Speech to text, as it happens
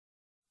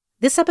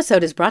This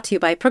episode is brought to you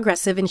by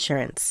Progressive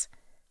Insurance.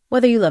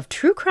 Whether you love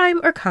true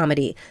crime or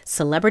comedy,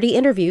 celebrity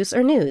interviews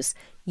or news,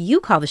 you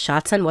call the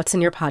shots on what's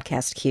in your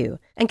podcast queue.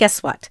 And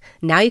guess what?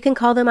 Now you can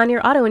call them on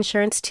your auto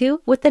insurance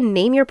too with the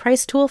Name Your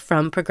Price tool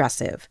from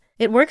Progressive.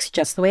 It works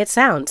just the way it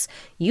sounds.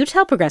 You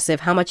tell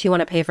Progressive how much you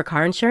want to pay for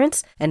car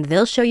insurance, and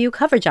they'll show you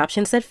coverage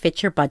options that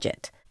fit your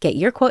budget. Get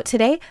your quote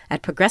today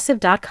at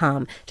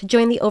Progressive.com to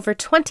join the over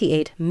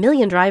 28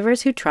 million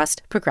drivers who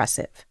trust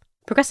Progressive.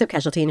 Progressive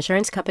Casualty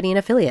Insurance Company and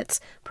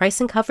Affiliates. Price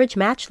and coverage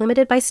match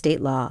limited by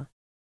state law.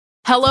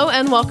 Hello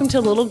and welcome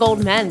to Little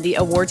Gold Men, the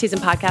award season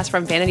podcast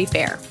from Vanity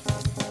Fair.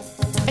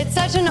 It's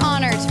such an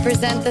honor to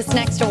present this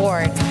next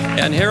award.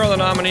 And here are the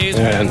nominees.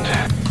 And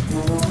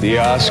the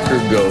Oscar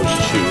goes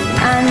to...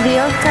 And the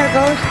Oscar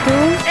goes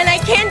to... And I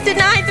can't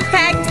deny the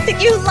fact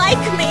that you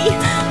like me.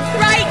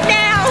 Right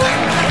now.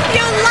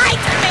 You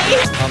like me.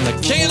 I'm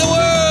the king of the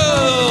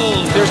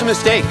world. There's a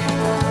mistake.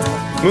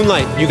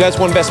 Moonlight, you guys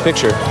won Best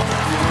Picture.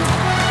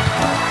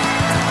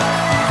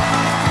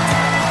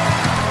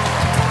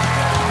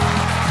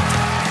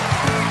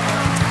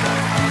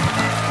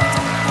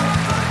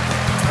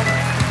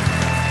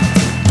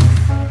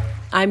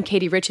 I'm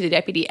Katie Ritchie, the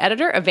deputy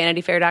editor of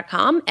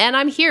VanityFair.com, and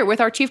I'm here with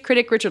our chief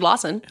critic, Richard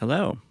Lawson.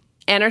 Hello.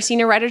 And our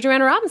senior writer,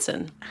 Joanna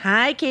Robinson.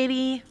 Hi,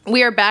 Katie.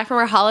 We are back from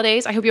our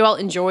holidays. I hope you all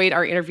enjoyed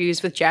our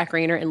interviews with Jack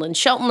Rayner and Lynn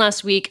Shelton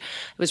last week.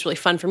 It was really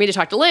fun for me to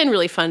talk to Lynn,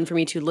 really fun for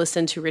me to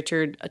listen to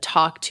Richard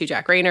talk to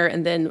Jack Rayner,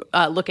 and then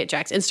look at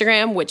Jack's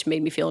Instagram, which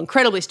made me feel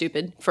incredibly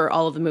stupid for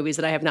all of the movies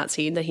that I have not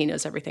seen that he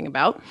knows everything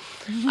about.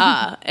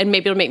 And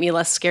maybe it'll make me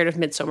less scared of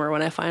Midsommar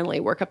when I finally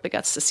work up the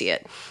guts to see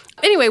it.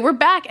 Anyway, we're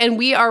back, and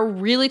we are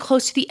really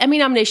close to the Emmy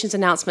nominations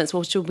announcements,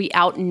 which will be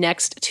out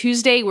next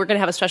Tuesday. We're going to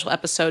have a special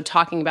episode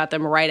talking about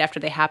them right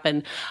after they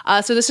happen.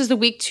 So this is the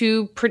week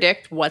to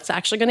predict what's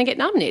actually going to get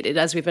nominated,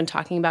 as we've been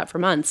talking about for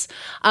months.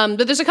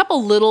 But there's a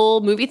couple little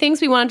movie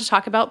things we wanted to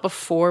talk about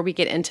before we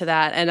get into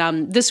that.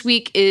 And this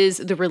week is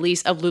the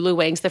release of Lulu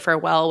Wang's The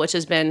Farewell, which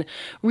has been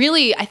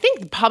really, I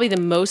think, probably the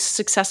most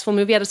successful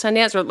movie out of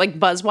Sundance, or like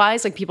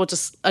buzz-wise, like people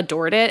just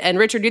adored it. And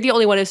Richard, you're the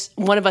only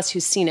one of us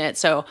who's seen it.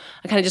 So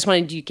I kind of just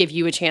wanted to give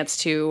you a chance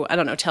to, I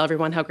don't know, tell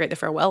everyone how great The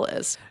Farewell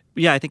is.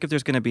 Yeah, I think if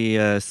there's going to be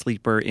a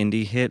sleeper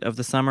indie hit of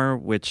the summer,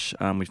 which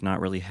we've not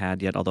really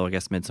had yet, although I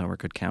guess Midsommar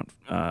could count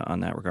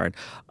on that regard,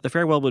 The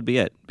Farewell would be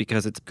it,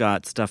 because it's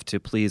got stuff to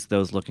please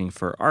those looking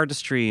for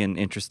artistry and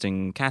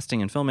interesting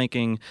casting and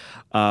filmmaking,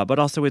 but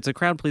also it's a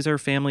crowd pleaser,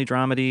 family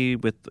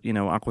dramedy with,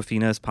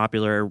 Awkwafina's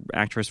popular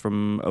actress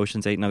from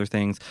Ocean's 8 and other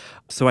things.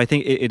 So I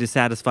think it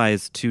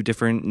satisfies two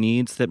different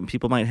needs that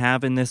people might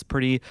have in this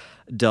pretty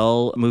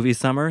dull movie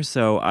summer.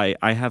 So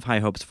I have high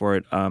hopes for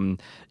it.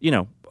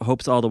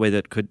 Hopes all the way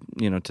that could,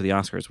 to the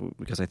Oscars,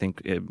 because I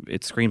think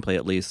its screenplay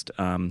at least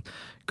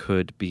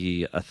could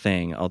be a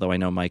thing, although I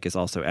know Mike is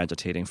also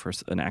agitating for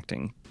an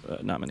acting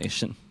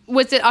nomination.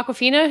 Was it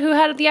Awkwafina who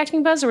had the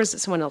acting buzz, or was it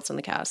someone else in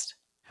the cast?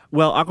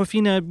 Well,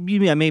 Awkwafina,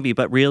 yeah, maybe,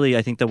 but really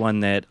I think the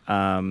one that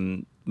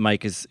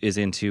Mike is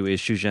into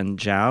is Shuzhen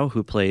Zhao,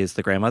 who plays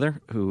the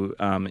grandmother, who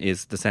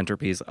is the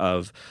centerpiece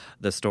of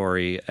the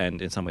story and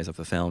in some ways of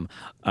the film.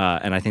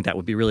 And I think that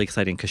would be really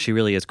exciting because she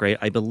really is great.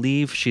 I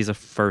believe she's a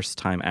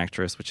first-time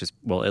actress, which is,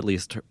 well, at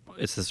least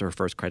this is her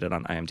first credit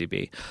on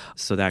IMDb.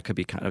 So that could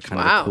be kind of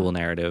a cool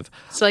narrative.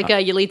 It's like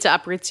a Yalitza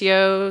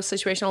Aparicio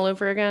situation all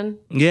over again?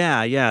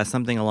 Yeah,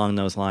 something along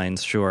those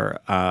lines, sure.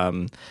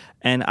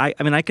 And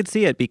I could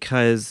see it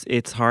because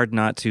it's hard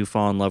not to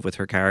fall in love with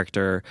her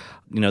character.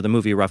 The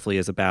movie roughly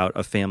is about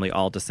a family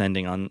all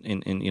descending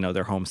in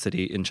their home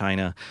city in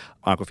China,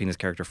 Awkwafina's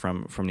character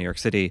from New York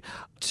City,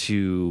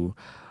 to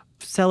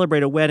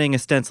celebrate a wedding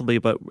ostensibly,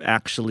 but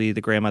actually the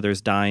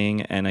grandmother's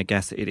dying, and I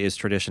guess it is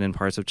tradition in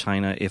parts of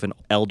China, if an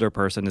elder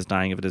person is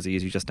dying of a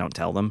disease, you just don't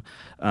tell them,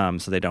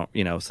 so they don't,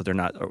 so they're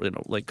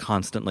not like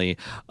constantly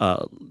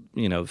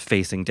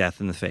facing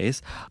death in the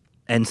face.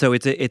 And so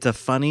it's a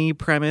funny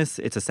premise,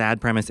 it's a sad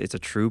premise, it's a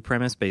true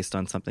premise based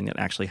on something that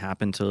actually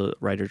happened to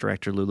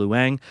writer-director Lulu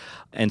Wang.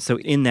 And so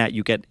in that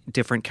you get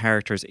different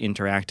characters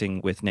interacting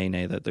with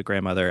Nene, the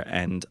grandmother,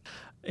 and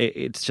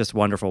it's just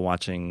wonderful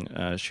watching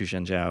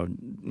Shuzhen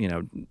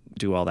Zhao,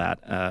 do all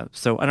that.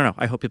 So I don't know.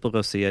 I hope people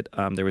go see it.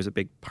 There was a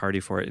big party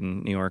for it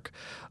in New York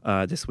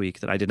this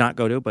week that I did not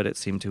go to, but it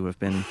seemed to have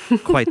been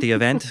quite the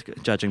event,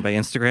 judging by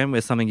Instagram,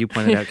 with something you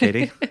pointed out,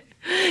 Katie.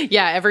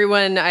 Yeah,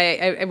 everyone,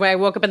 when I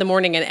woke up in the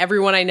morning and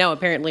everyone I know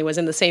apparently was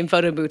in the same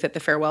photo booth at the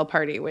farewell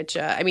party, which,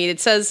 it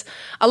says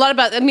a lot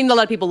about, a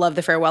lot of people love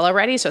the farewell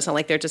already, so it's not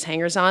like they're just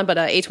hangers on, but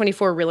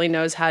A24 really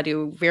knows how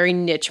to very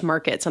niche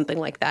market something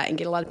like that and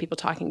get a lot of people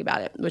talking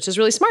about it, which is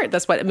really smart.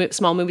 That's what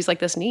small movies like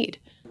this need.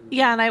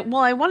 Yeah, and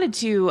I wanted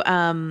to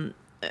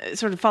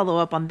sort of follow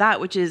up on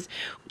that, which is,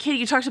 Katie,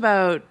 you talked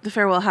about the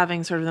farewell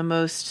having sort of the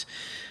most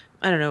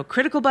I don't know,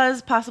 critical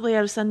buzz possibly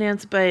out of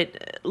Sundance,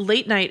 but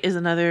Late Night is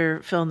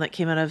another film that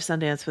came out of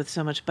Sundance with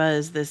so much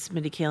buzz. This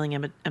Mindy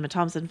Kaling, Emma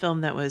Thompson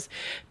film that was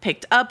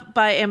picked up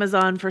by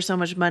Amazon for so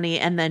much money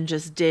and then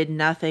just did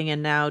nothing.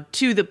 And now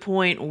to the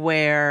point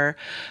where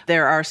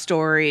there are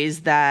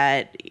stories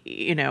that,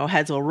 you know,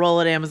 heads will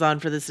roll at Amazon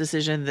for this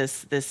decision.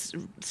 This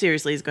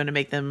seriously is going to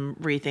make them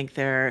rethink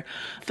their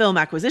film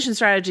acquisition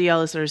strategy,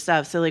 all this sort of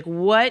stuff. So like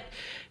what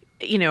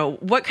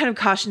kind of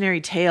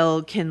cautionary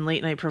tale can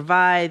Late Night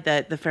provide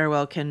that The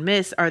Farewell can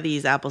miss? Are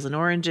these apples and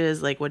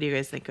oranges? Like, what do you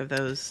guys think of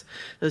those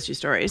two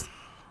stories?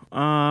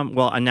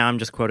 Well, now I'm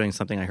just quoting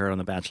something I heard on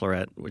The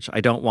Bachelorette, which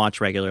I don't watch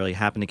regularly.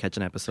 Happened to catch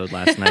an episode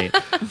last night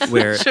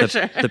where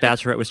the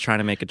Bachelorette was trying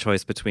to make a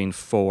choice between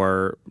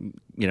 4,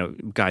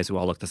 guys who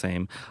all look the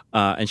same.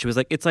 And she was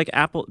like, it's like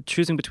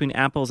choosing between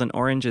apples and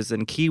oranges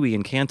and kiwi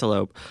and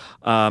cantaloupe.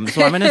 So I'm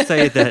going to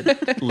say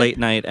that Late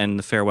Night and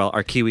The Farewell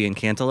are kiwi and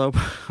cantaloupe.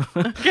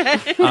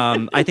 Okay.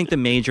 I think the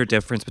major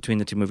difference between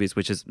the two movies,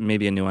 which is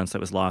maybe a nuance that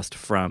was lost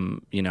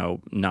from,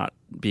 not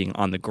being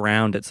on the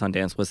ground at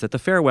Sundance, was that The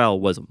Farewell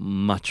was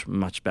much,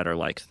 much better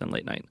liked than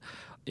Late Night.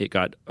 It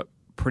got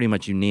pretty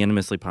much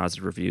unanimously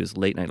positive reviews.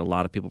 Late Night, a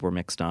lot of people were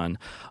mixed on.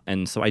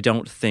 And so I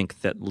don't think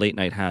that Late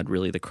Night had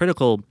really the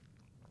critical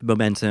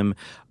momentum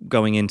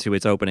going into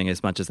its opening,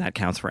 as much as that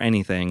counts for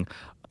anything.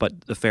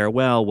 But The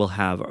Farewell will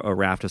have a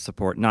raft of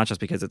support, not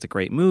just because it's a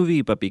great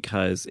movie, but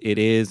because it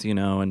is,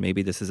 and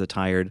maybe this is a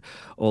tired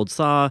old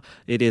saw,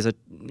 it is a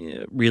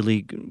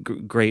really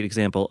great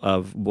example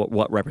of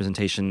what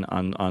representation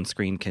on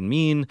screen can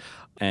mean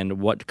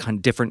and what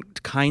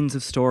different kinds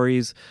of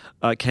stories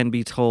can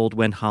be told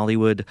when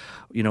Hollywood,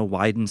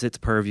 widens its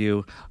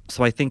purview.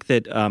 So I think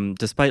that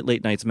despite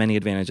Late Night's many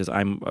advantages,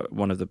 I'm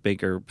one of the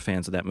bigger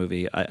fans of that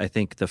movie. I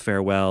think The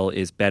Farewell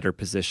is better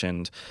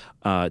positioned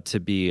to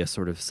be a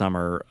sort of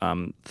summer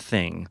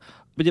thing.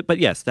 But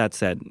yes, that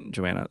said,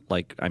 Joanna,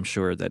 I'm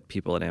sure that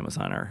people at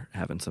Amazon are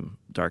having some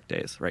dark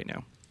days right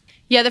now.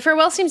 Yeah, The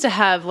Farewell seems to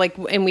have,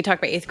 and we talk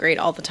about 8th grade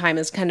all the time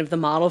as kind of the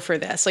model for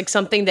this,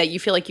 something that you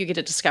feel like you get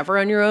to discover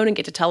on your own and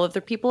get to tell other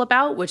people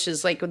about, which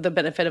is the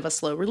benefit of a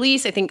slow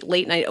release. I think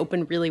Late Night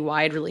opened really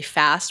wide, really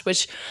fast,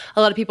 which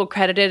a lot of people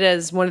credited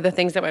as one of the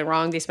things that went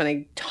wrong. They spent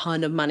a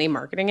ton of money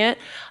marketing it.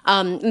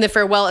 And The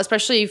Farewell,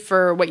 especially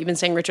for what you've been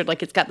saying, Richard,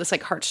 it's got this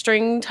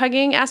heartstring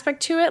tugging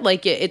aspect to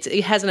it.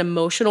 It has an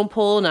emotional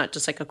pull, not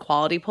just a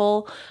quality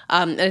pull.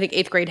 And I think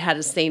 8th grade had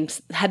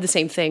the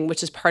same thing,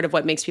 which is part of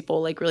what makes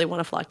people really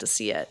want to flock to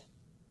see it.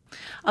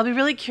 I'll be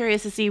really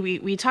curious to see.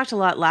 We talked a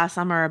lot last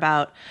summer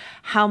about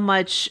how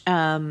much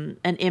an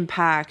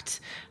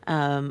impact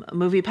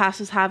Movie Pass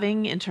was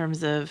having in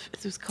terms of,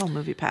 it was called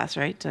Movie Pass,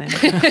 right?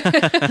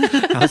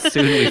 How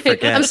soon we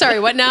forget. I'm sorry,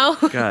 what now?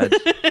 God,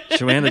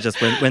 Joanna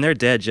when they're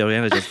dead,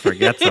 Joanna just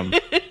forgets them.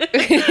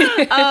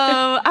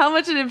 How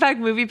much an impact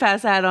Movie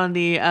Pass had on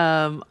the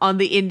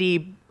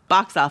indie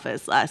box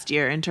office last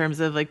year in terms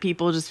of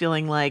people just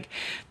feeling like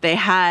they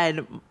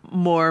had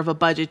more of a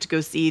budget to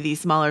go see these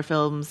smaller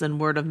films, and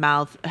word of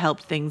mouth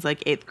helped things like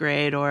 8th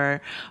grade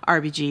or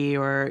RBG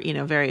or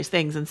various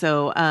things. And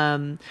so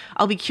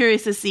I'll be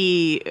curious to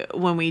see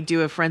when we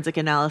do a forensic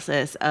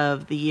analysis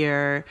of the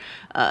year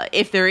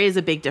if there is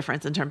a big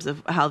difference in terms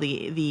of how those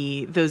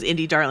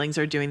indie darlings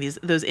are doing,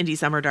 those indie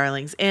summer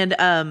darlings. And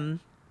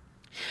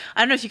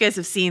I don't know if you guys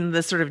have seen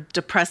the sort of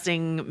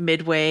depressing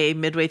midway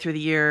through the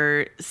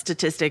year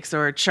statistics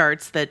or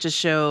charts that just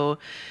show,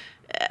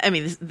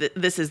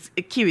 this is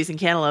kiwis and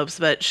cantaloupes,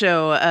 but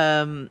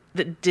show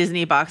the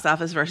Disney box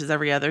office versus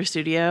every other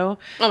studio.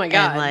 Oh my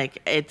God. And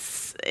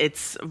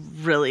it's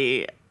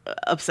really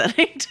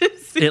upsetting to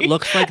see. It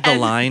looks like the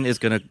line is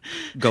going to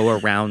go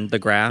around the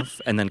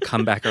graph and then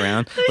come back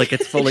around.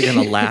 It's fully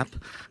going to lap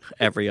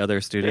every other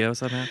studio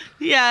somehow.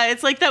 Yeah,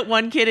 it's like that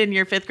one kid in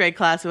your 5th grade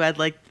class who had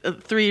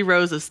 3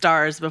 rows of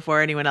stars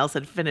before anyone else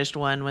had finished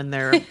one when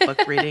their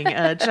book reading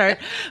chart.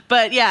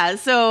 But yeah,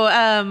 so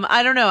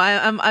I don't know.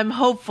 I'm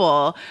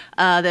hopeful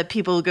that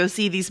people will go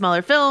see these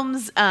smaller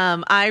films.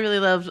 I really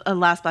loved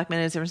Last Black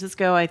Man in San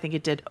Francisco. I think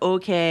it did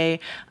okay.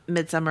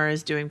 Midsummer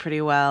is doing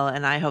pretty well,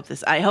 and I hope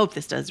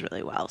this does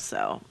really well.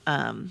 So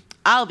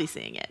I'll be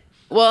seeing it.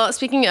 Well,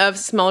 speaking of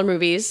smaller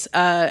movies,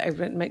 I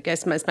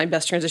guess it's my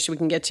best transition we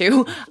can get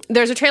to.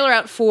 There's a trailer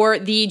out for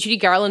the Judy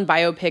Garland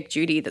biopic,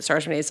 Judy, that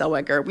stars Renee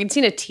Zellweger. We'd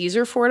seen a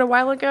teaser for it a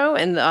while ago,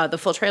 and the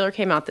full trailer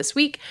came out this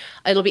week.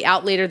 It'll be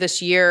out later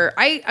this year.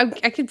 I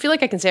can feel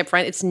like I can say up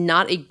front, it's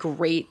not a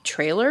great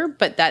trailer,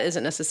 but that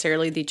isn't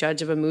necessarily the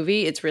judge of a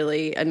movie. It's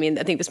really, I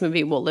think this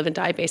movie will live and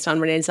die based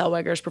on Renee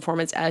Zellweger's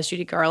performance as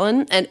Judy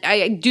Garland. And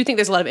I do think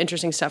there's a lot of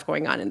interesting stuff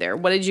going on in there.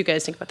 What did you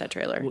guys think about that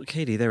trailer? Well,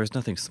 Katie, there was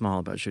nothing small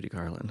about Judy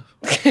Garland.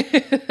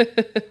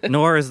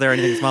 Nor is there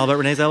anything small about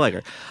Renee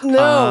Zellweger.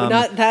 No,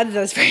 not that.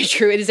 That's very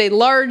true. It is a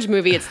large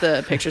movie. It's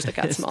the pictures that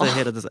got small. The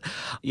hit of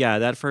yeah,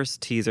 that first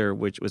teaser,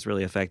 which was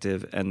really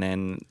effective, and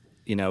then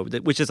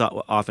which is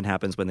often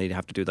happens when they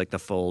have to do like the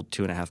full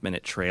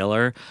 2.5-minute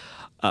trailer,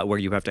 where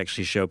you have to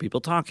actually show people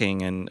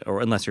talking,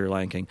 or unless you're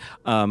Lion King,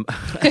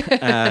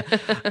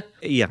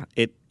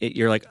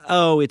 you're like,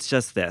 oh, it's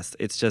just this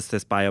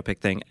biopic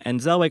thing. And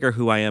Zellweger,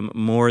 who I am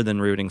more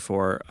than rooting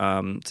for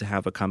to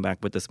have a comeback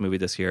with this movie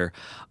this year,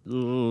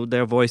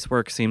 their voice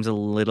work seems a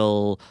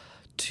little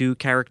too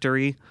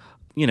charactery.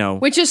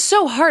 Which is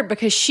so hard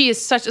because she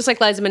is such, it's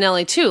like Liza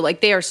Minnelli too.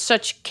 Like they are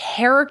such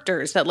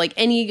characters that like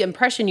any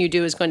impression you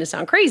do is going to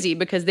sound crazy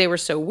because they were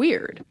so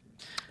weird.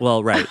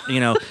 Well, right.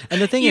 And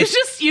the thing you is,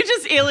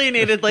 just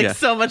alienated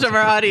so much of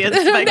our audience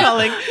by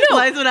calling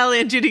Liza Minnelli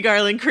and Judy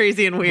Garland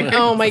crazy and weird.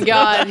 Oh my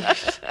God.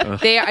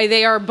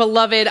 They are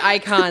beloved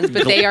icons,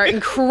 but they are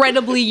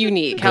incredibly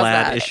unique. How's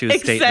glad that?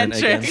 issues statement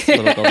against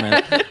Little Gold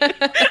Men.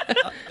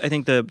 I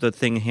think the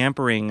thing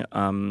hampering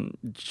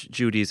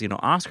Judy's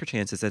Oscar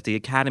chances is that the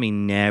Academy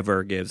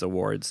never gives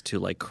awards to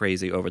like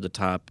crazy over the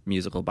top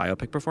musical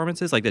biopic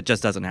performances. Like that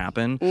just doesn't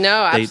happen.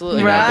 No,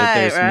 absolutely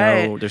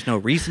not. There's no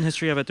recent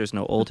history of it. There's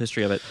no old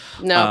history of it.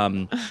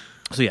 No.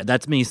 So yeah,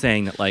 that's me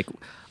saying that like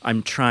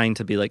I'm trying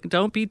to be like,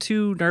 don't be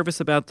too nervous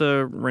about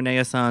the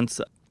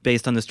Renaissance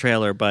based on this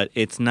trailer, but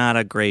it's not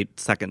a great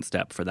second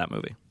step for that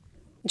movie.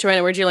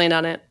 Joanna, where'd you land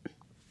on it?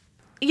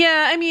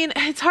 Yeah, I mean,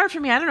 it's hard for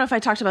me. I don't know if I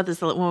talked about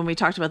this when we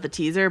talked about the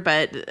teaser,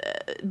 but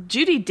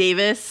Judy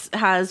Davis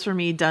has, for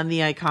me, done the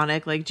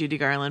iconic, like, Judy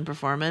Garland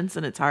performance,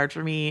 and it's hard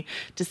for me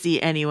to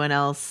see anyone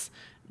else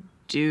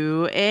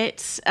do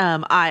it.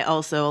 I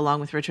also,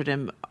 along with Richard,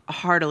 am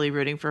heartily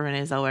rooting for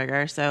Renee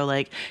Zellweger. So,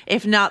 like,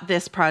 if not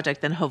this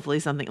project, then hopefully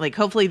something, like,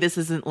 hopefully this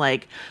isn't,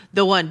 like,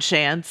 the one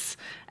chance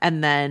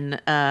and then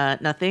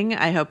nothing.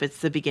 I hope it's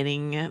the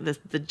beginning,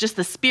 just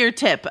the spear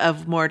tip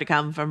of more to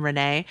come from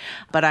Renee,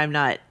 but I'm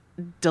not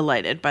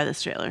delighted by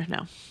this trailer.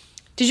 No.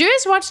 Did you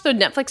guys watch the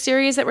Netflix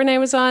series that Renee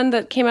was on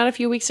that came out a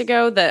few weeks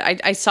ago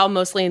that I saw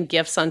mostly in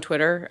GIFs on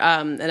Twitter,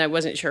 and I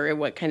wasn't sure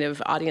what kind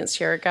of audience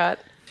share it got?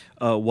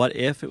 What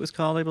If it was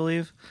called, I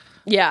believe.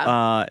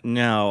 Yeah.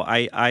 No,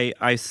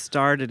 I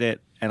started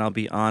it, and I'll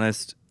be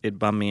honest, it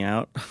bummed me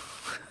out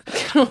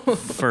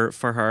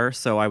for her.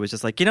 So I was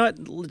just like, you know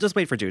what? Just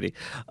wait for Judy.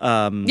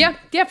 Yeah,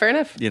 fair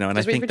enough. And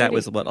I think that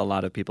was what a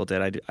lot of people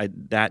did.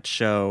 That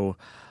show,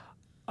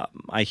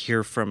 I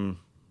hear from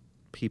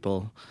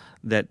people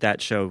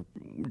that show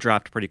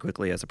dropped pretty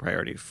quickly as a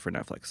priority for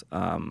Netflix.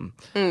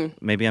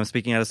 Maybe I'm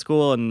speaking out of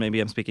school, and maybe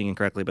I'm speaking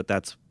incorrectly, but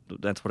that's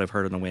what I've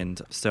heard in the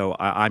wind. So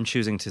I'm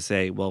choosing to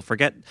say, well,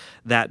 forget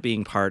that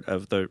being part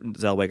of the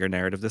Zellweger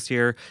narrative this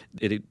year.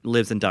 It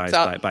lives and dies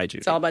by Judy.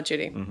 It's all about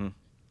Judy. Mm-hmm.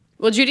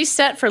 Well, Judy's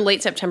set for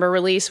late September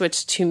release,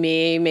 which to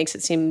me makes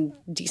it seem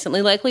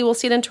decently likely we'll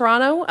see it in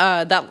Toronto.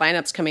 That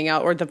lineup's coming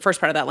out, or the first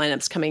part of that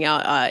lineup's coming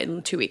out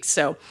in 2 weeks.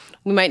 So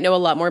we might know a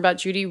lot more about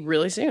Judy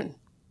really soon.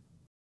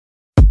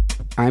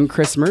 I'm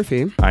Chris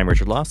Murphy. I'm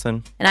Richard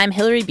Lawson. And I'm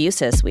Hillary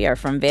Busis. We are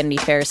from Vanity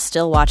Fair's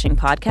Still Watching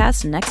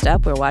podcast. Next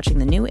up, we're watching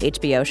the new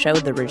HBO show,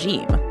 The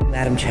Regime.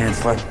 Madam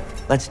Chancellor,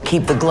 let's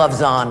keep the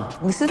gloves on.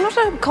 This is not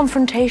a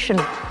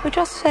confrontation. We're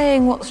just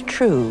saying what's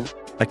true.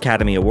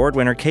 Academy Award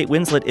winner Kate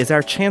Winslet is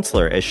our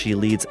chancellor as she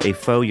leads a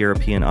faux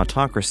European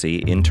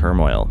autocracy in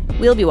turmoil.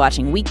 We'll be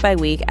watching week by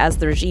week as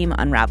the regime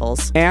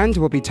unravels. And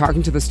we'll be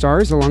talking to the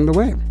stars along the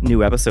way.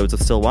 New episodes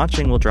of Still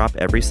Watching will drop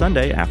every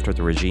Sunday after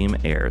The Regime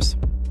airs.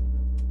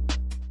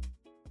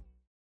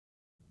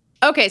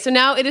 Okay, so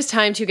now it is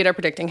time to get our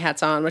predicting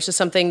hats on, which is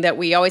something that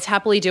we always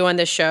happily do on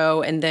this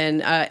show, and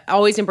then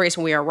always embrace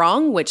when we are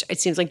wrong, which it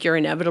seems like you're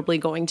inevitably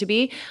going to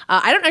be.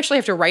 I don't actually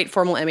have to write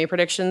formal Emmy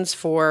predictions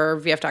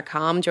for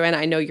VF.com. Joanna,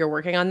 I know you're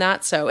working on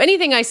that, so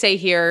anything I say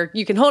here,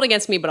 you can hold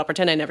against me, but I'll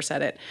pretend I never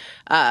said it,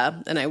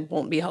 and I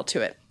won't be held to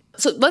it.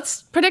 So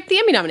let's predict the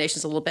Emmy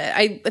nominations a little bit.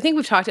 I think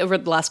we've talked over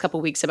the last couple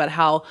of weeks about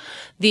how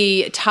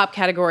the top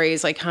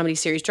categories like comedy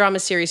series, drama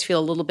series feel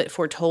a little bit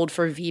foretold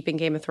for Veep and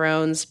Game of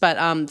Thrones.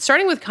 But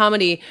starting with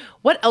comedy,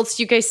 what else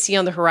do you guys see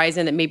on the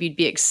horizon that maybe you'd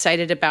be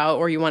excited about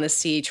or you want to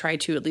see try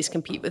to at least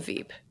compete with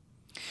Veep?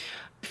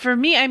 For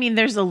me, I mean,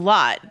 there's a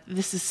lot.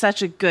 This is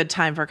such a good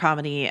time for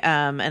comedy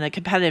and a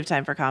competitive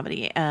time for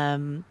comedy.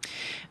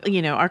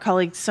 Our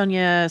colleague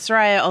Sonia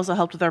Soraya also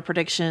helped with our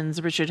predictions.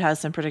 Richard has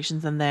some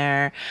predictions in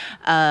there.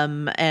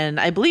 And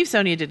I believe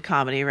Sonia did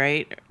comedy,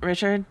 right,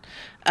 Richard?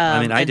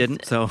 I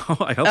didn't, so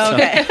I hope so.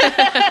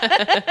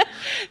 Okay.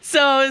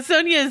 So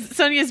Sonia's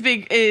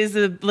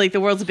is like the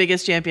world's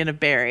biggest champion of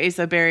Barry.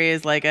 So Barry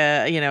is like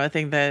a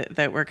thing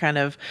that we're kind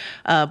of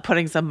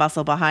putting some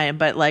muscle behind,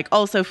 but like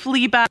also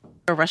Fleabag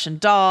or Russian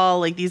Doll,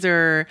 like these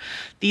are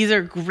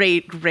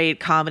great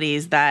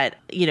comedies that,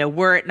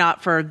 were it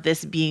not for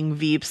this being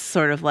Veep's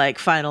sort of like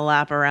final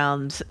lap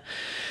around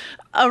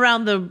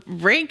the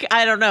rink.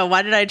 I don't know.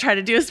 Why did I try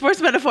to do a sports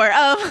metaphor?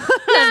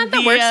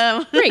 That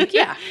works. Rink,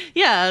 yeah.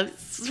 Yeah,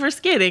 for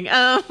skating.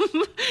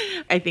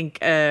 I think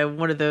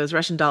one of those,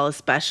 Russian Doll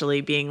especially,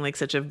 being like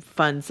such a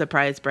fun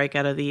surprise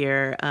breakout of the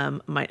year,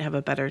 might have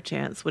a better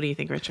chance. What do you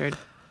think, Richard?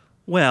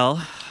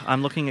 Well,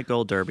 I'm looking at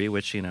Gold Derby,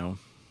 which,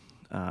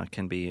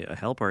 can be a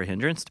help or a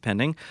hindrance,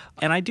 depending.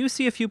 And I do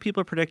see a few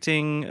people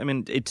predicting, I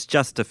mean, it's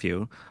just a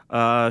few,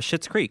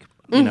 Schitt's Creek.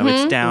 You know,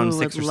 it's down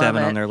 6 or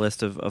 7 on their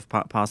list of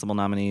possible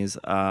nominees.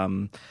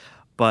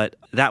 But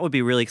that would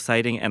be really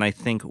exciting, and I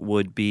think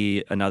would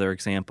be another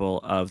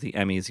example of the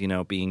Emmys, you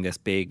know, being this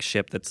big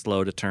ship that's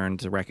slow to turn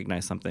to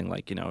recognize something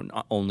like, you know,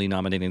 only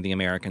nominating the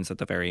Americans at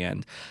the very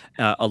end.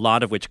 A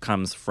lot of which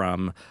comes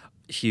from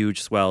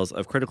huge swells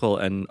of critical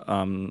and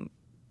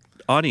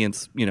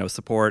audience, you know,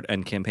 support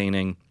and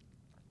campaigning.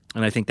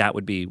 And I think that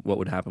would be what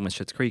would happen with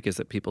Schitt's Creek, is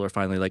that people are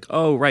finally like,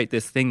 oh, right,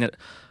 this thing that,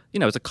 you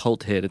know, it's a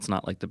cult hit. It's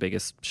not like the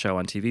biggest show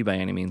on TV by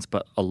any means,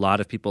 but a lot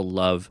of people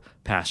love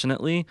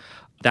passionately.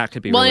 That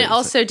could be well, really and it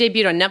also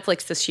debuted on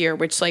Netflix this year,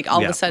 which like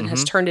all of a sudden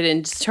has turned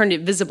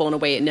it visible in a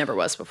way it never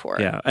was before.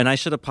 Yeah, and I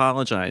should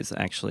apologize,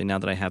 actually, now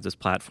that I have this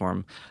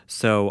platform.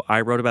 So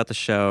I wrote about the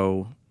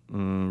show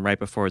right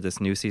before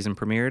this new season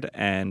premiered,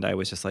 and I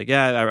was just like,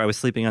 yeah, I was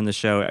sleeping on the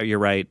show. You're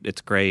right,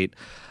 it's great.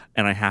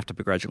 And I have to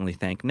begrudgingly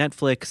thank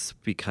Netflix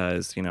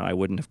because, you know, I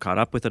wouldn't have caught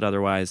up with it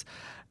otherwise.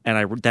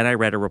 And then I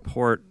read a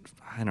report,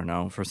 I don't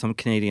know, for some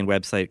Canadian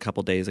website a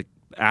couple days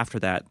after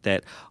that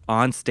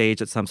on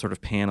stage at some sort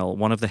of panel,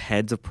 one of the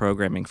heads of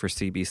programming for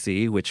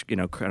CBC, which, you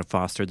know, kind of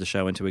fostered the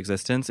show into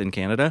existence in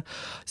Canada,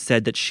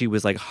 said that she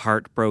was like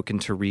heartbroken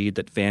to read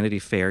that Vanity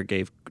Fair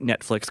gave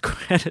Netflix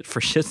credit for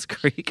Schitt's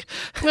Creek.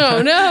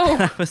 Oh, no.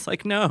 And I was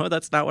like, no,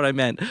 that's not what I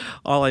meant.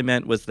 All I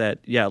meant was that,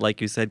 yeah,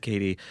 like you said,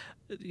 Katie,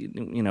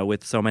 you know,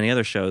 with so many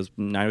other shows,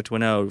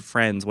 90210,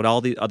 Friends, what all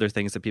the other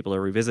things that people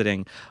are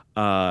revisiting,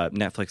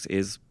 Netflix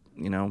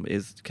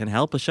can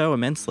help a show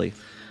immensely.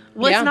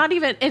 Well, it's not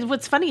even.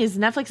 What's funny is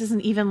Netflix isn't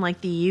even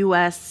like the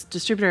U.S.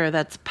 distributor.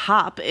 That's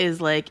Pop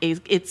is like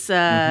it's you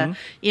know,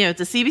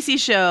 it's a CBC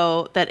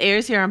show that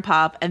airs here on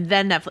Pop, and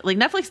then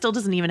Netflix still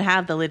doesn't even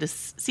have the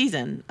latest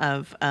season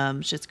of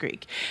Schitt's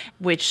Creek,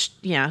 which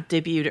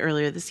debuted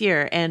earlier this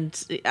year.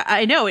 And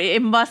I know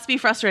it must be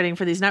frustrating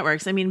for these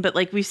networks. I mean, but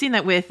like we've seen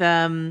that with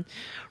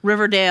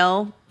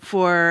Riverdale.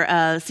 For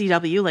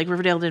CW, like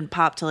Riverdale didn't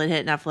pop till it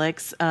hit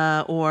Netflix,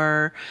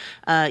 or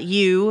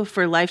You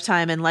for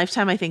Lifetime, and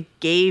Lifetime I think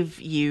gave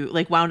You,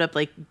 like wound up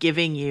like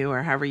giving You,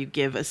 or however you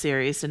give a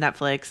series to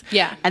Netflix.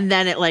 Yeah, and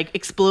then it like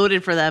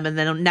exploded for them, and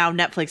then now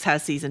Netflix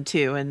has season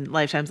 2, and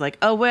Lifetime's like,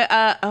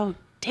 oh,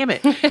 damn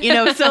it. You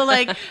know, so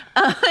like,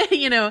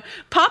 you know,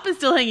 Pop is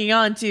still hanging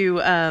on to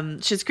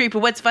Schitt's Creek. But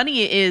what's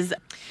funny is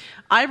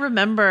I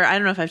remember, I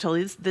don't know if I've told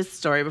you this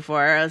story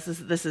before.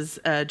 This is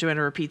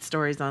Joanna repeats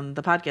stories on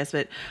the podcast,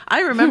 but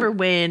I remember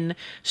when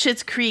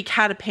Schitt's Creek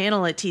had a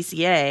panel at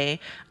TCA,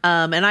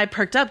 and I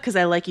perked up because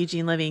I like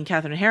Eugene Levy and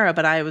Catherine O'Hara,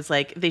 but I was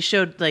like, they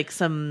showed like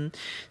some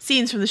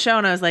scenes from the show,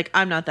 and I was like,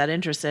 I'm not that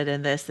interested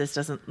in this. This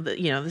doesn't,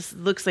 you know, this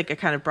looks like a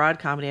kind of broad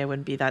comedy I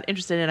wouldn't be that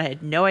interested in. I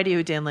had no idea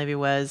who Dan Levy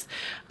was.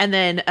 And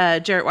then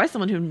Jarrett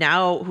Weisselman,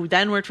 who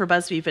then worked for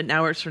BuzzFeed, but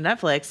now works for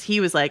Netflix, he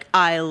was like,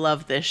 I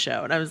love this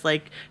show. And I was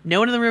like, no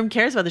one in the room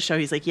cares about the show.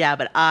 He's like, yeah,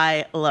 but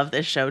I love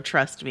this show,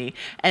 trust me.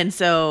 And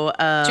so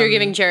so you're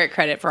giving Jarrett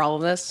credit for all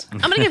of this? I'm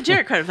gonna give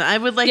Jarrett credit for that. I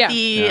would like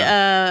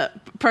the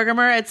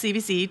programmer at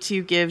CBC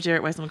to give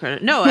Jarrett Weisselman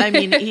credit. No, I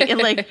mean,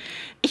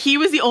 he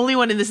was the only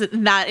one in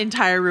that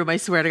entire room, I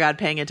swear to God,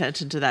 paying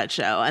attention to that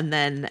show.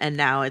 And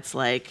now it's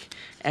like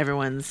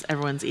everyone's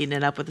eating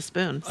it up with a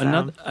spoon.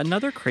 So.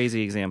 Another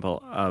crazy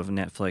example of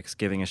Netflix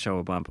giving a show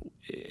a bump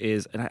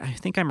is, and I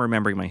think I'm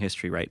remembering my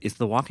history right, is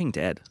The Walking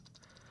Dead.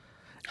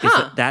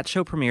 That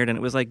show premiered and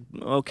it was like,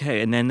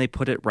 okay, and then they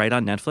put it right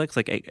on Netflix.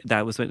 Like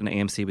that was when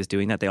AMC was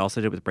doing that. They also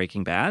did it with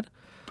Breaking Bad.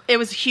 It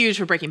was huge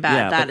for Breaking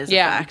Bad. That is a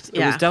fact.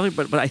 It was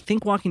definitely, but I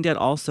think Walking Dead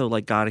also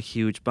like got a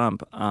huge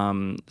bump.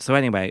 So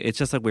anyway, it's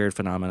just a weird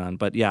phenomenon.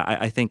 But yeah,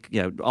 I think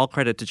all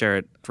credit to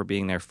Jarrett for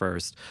being there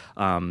first.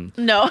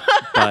 No,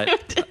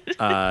 but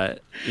I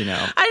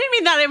didn't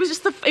mean that.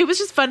 It was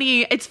just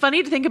funny. It's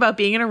funny to think about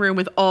being in a room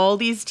with all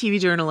these TV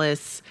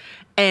journalists.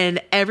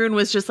 And everyone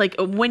was just like,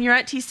 when you're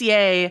at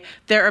TCA,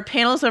 there are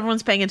panels where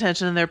everyone's paying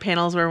attention, and there are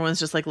panels where everyone's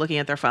just like looking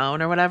at their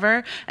phone or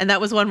whatever. And that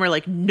was one where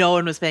like no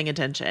one was paying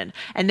attention.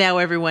 And now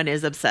everyone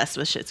is obsessed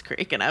with Schitt's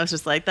Creek. And I was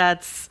just like,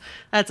 that's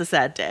a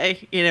sad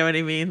day. You know what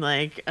I mean?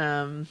 Like,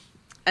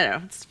 I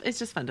don't know. It's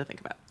just fun to think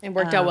about. It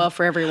worked out well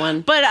for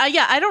everyone. But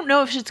I don't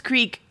know if Schitt's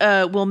Creek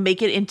will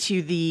make it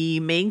into the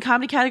main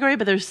comedy category,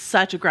 but there's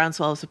such a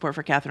groundswell of support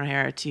for Catherine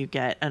O'Hara to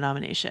get a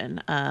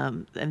nomination.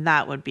 And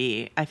that would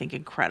be, I think,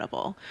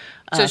 incredible.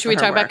 So should we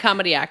talk about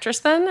comedy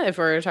actress then, if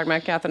we're talking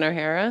about Catherine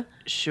O'Hara?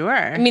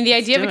 Sure. I mean, the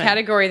idea of a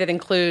category that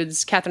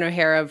includes Catherine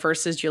O'Hara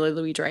versus Julia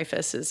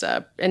Louis-Dreyfus is,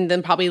 and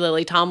then probably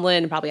Lily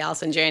Tomlin, probably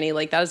Allison Janney,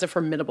 like that is a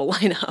formidable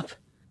lineup.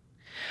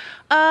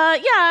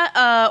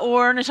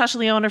 Or Natasha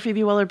Lyonne or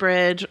Phoebe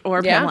Waller-Bridge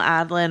or Pamela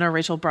Adlon or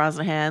Rachel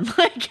Brosnahan.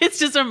 Like it's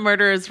just a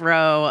murderous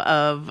row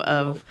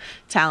of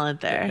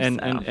talent there.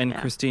 And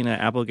Christina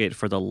Applegate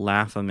for the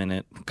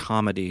laugh-a-minute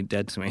comedy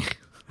Dead to Me.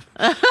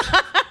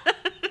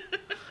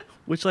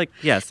 Which, like,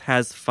 yes,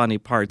 has funny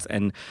parts,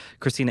 and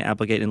Christina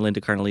Applegate and Linda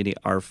Cardellini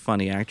are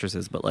funny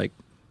actresses, but, like,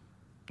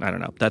 I don't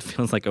know. That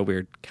feels like a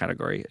weird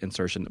category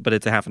insertion, but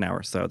it's a half an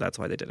hour, so that's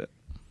why they did it.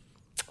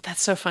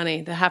 That's so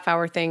funny. The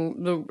half-hour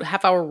thing, the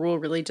half-hour rule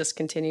really just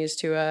continues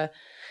to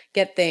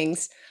get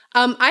things.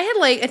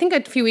 I think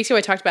a few weeks ago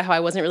I talked about how I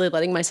wasn't really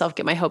letting myself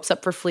get my hopes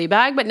up for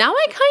Fleabag, but now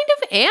I kind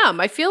of am.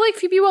 I feel like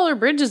Phoebe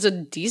Waller-Bridge is a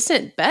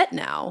decent bet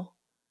now.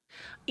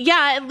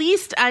 Yeah, at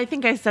least I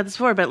think I said this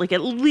before, but like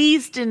at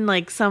least in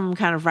like some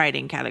kind of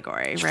writing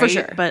category, right? For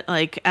sure. But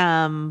like,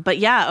 but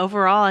yeah,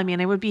 overall, I mean,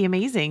 it would be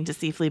amazing to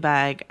see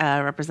Fleabag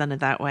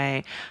represented that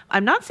way.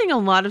 I'm not seeing a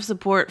lot of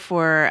support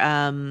for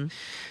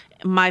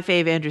my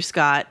fave Andrew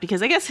Scott,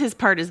 because I guess his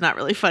part is not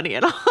really funny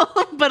at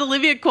all. But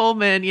Olivia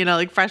Colman,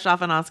 like fresh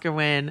off an Oscar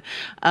win,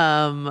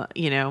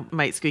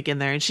 might squeak in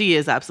there. And she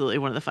is absolutely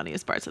one of the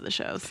funniest parts of the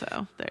show.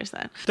 So there's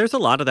that. There's a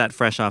lot of that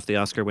fresh off the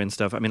Oscar win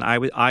stuff. I mean,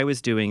 I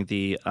was doing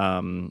the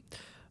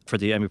for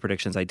the Emmy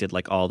predictions, I did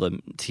like all the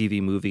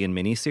TV, movie, and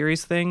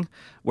miniseries thing,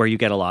 where you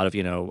get a lot of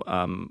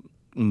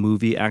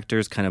movie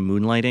actors kind of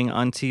moonlighting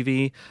on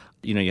TV.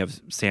 You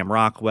have Sam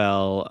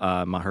Rockwell,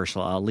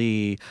 Mahershala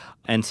Ali.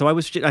 And so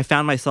I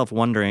found myself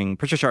wondering,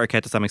 Patricia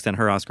Arquette, to some extent,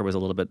 her Oscar was a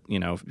little bit,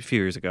 a few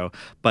years ago.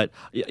 But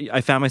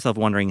I found myself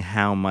wondering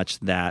how much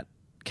that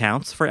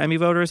counts for Emmy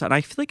voters. And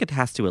I feel like it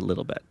has to a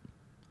little bit.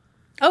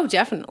 Oh,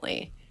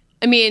 definitely.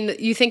 I mean,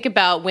 you think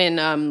about when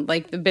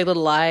the Big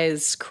Little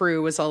Lies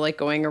crew was all like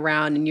going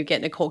around and you get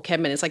Nicole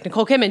Kidman. It's like,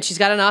 Nicole Kidman, she's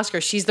got an Oscar.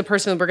 She's the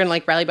person that we're going to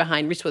like rally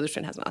behind. Reese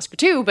Witherspoon has an Oscar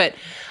too. But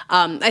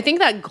I think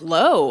that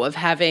glow of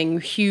having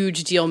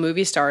huge deal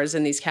movie stars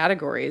in these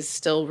categories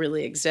still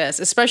really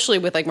exists, especially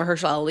with like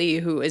Mahershala Ali,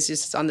 who is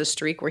just on the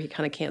streak where he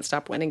kind of can't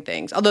stop winning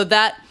things. Although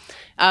that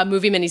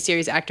movie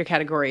miniseries actor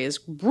category is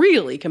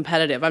really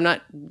competitive. I'm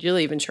not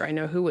really even sure I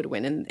know who would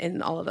win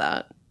in all of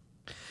that.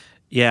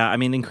 Yeah, I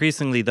mean,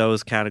 increasingly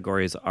those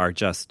categories are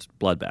just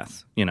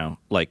bloodbaths.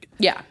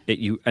 Yeah.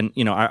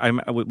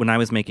 When I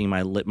was making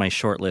my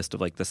short list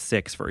of like the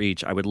 6 for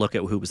each, I would look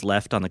at who was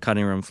left on the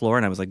cutting room floor,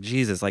 and I was like,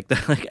 Jesus, like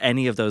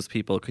any of those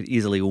people could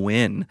easily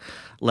win,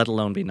 let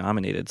alone be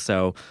nominated.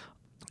 So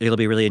it'll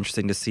be really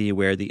interesting to see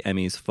where the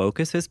Emmys'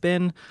 focus has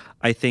been.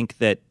 I think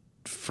that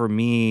for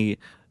me,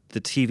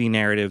 the TV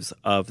narratives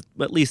of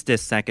at least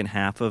this second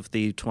half of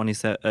the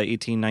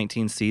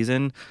 2018-19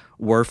 season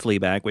were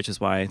Fleabag, which is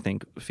why I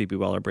think Phoebe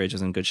Waller-Bridge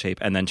is in good shape,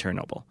 and then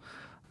Chernobyl.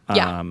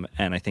 Yeah.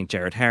 And I think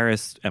Jared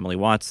Harris, Emily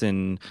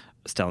Watson,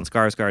 Stellan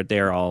Skarsgård,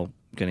 they're all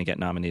going to get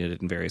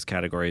nominated in various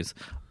categories.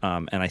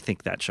 And I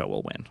think that show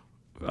will win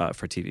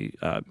for TV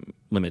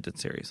limited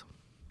series.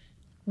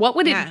 What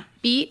would it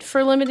beat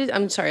for limited?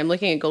 I'm sorry, I'm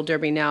looking at Gold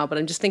Derby now, but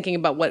I'm just thinking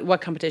about what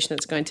competition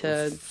it's going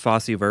to...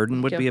 Fosse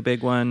Verdon would be a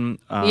big one.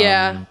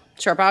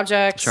 Sharp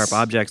Objects. Sharp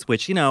Objects,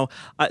 which,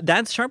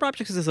 that's Sharp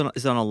Objects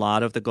is on a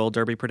lot of the Gold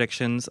Derby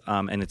predictions,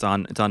 and it's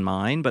on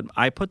mine, but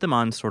I put them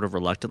on sort of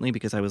reluctantly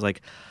because I was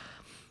like,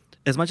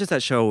 as much as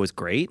that show was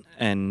great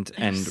and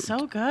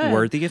so good,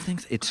 worthy of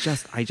things,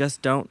 I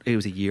just don't. It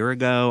was a year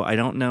ago. I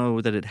don't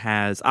know that it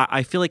has.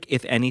 I feel like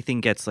if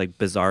anything gets like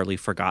bizarrely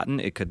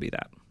forgotten, it could be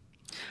that.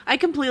 I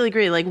completely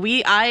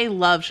agree. I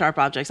love Sharp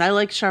Objects. I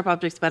like Sharp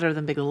Objects better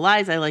than Big Little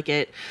Lies. I like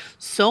it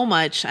so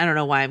much. I don't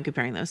know why I'm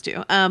comparing those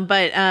two. Same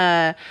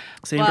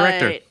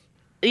director.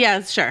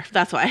 Yeah, sure.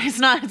 That's why. It's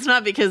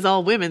not because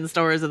all women's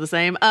stories are the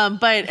same.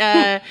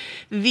 It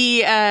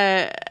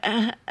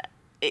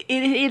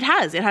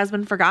has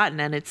been forgotten,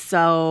 and it's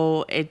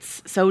so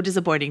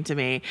disappointing to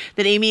me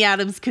that Amy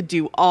Adams could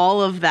do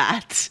all of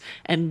that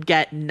and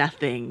get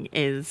nothing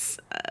is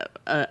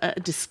a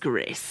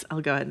disgrace.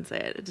 I'll go ahead and say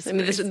it. A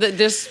disgrace. I mean,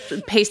 this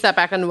paste that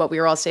back onto what we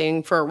were all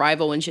saying for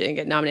Arrival when she didn't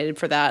get nominated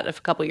for that a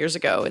couple years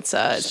ago. It's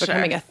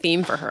becoming a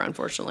theme for her,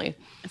 unfortunately.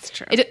 It's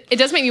true. It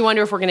does make me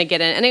wonder if we're going to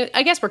get in, and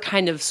I guess we're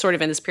kind of sort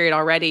of in this period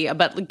already,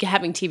 but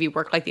having TV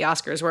work like the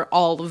Oscars, where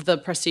all of the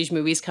prestige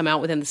movies come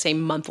out within the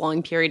same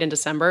month-long period in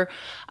December.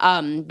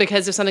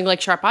 Because if something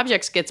like Sharp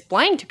Objects gets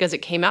blanked because it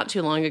came out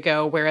too long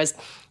ago, whereas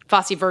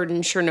Fosse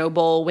Verdon,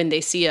 Chernobyl, When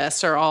They See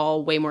Us are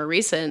all way more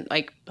recent,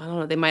 I don't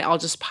know, they might all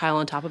just pile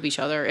on top of each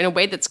other in a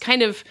way that's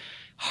kind of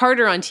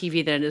harder on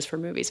TV than it is for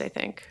movies, I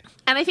think.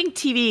 And I think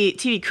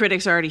TV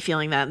critics are already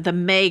feeling that. The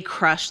May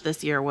crush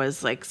this year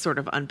was sort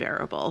of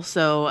unbearable.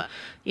 So,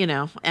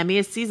 Emmy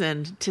is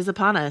seasoned, 'tis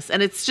upon us.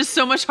 And it's just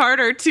so much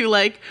harder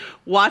to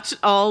watch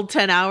all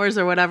 10 hours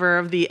or whatever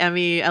of the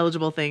Emmy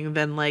eligible thing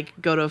than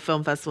go to a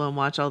film festival and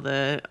watch all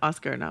the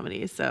Oscar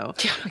nominees. So,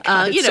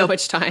 it's so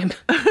much time.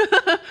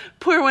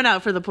 Pour one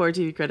out for the poor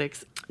TV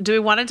critics. Do we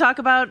want to talk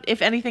about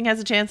if anything has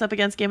a chance up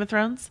against Game of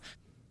Thrones?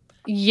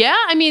 Yeah,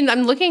 I mean,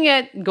 I'm looking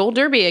at Gold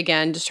Derby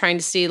again, just trying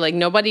to see,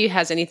 nobody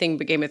has anything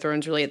but Game of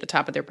Thrones really at the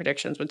top of their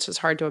predictions, which is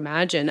hard to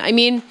imagine. I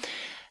mean,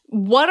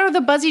 what are the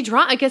buzzy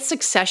drama? I guess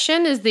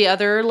Succession is the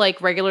other,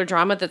 regular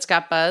drama that's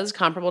got buzz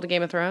comparable to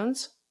Game of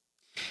Thrones.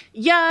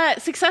 Yeah,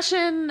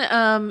 Succession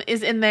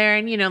is in there,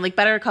 and like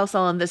Better Call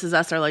Saul and This Is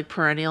Us are like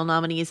perennial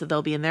nominees, so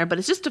they'll be in there. But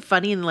it's just a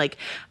funny and like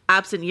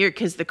absent year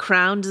because The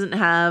Crown doesn't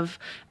have,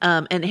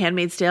 and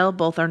Handmaid's Tale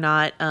both are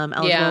not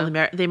eligible.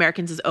 Yeah. The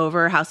Americans is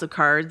over. House of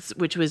Cards,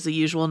 which was the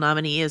usual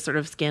nominee, is sort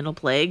of scandal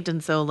plagued,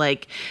 and so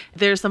like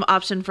there's some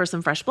option for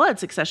some fresh blood.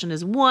 Succession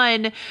is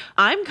one.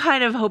 I'm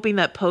kind of hoping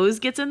that Pose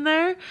gets in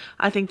there.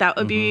 I think that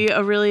would be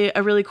a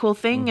really cool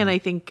thing, and I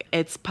think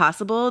it's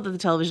possible that the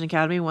Television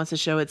Academy wants to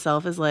show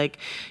itself as like,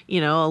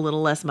 a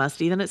little less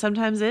musty than it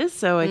sometimes is.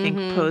 So I think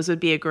Pose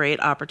would be a great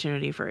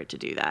opportunity for it to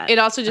do that. It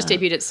also just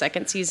debuted its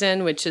second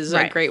season, which is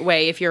a great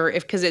way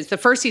because it's the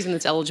first season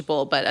that's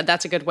eligible, but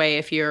that's a good way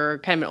if you're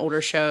kind of an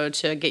older show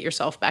to get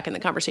yourself back in the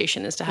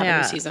conversation is to have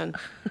a new season.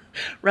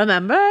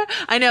 Remember?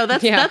 I know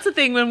that's the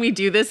thing when we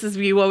do this is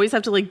you always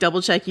have to like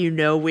double check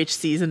which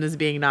season is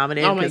being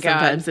nominated because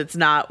sometimes it's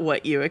not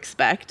what you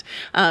expect.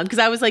 Because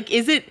I was like,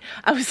 is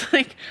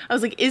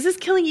this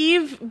Killing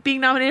Eve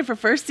being nominated for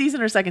first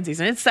season or second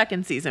season? It's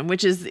second season,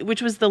 which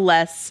was the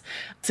less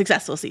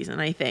successful season,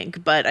 I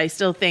think. But I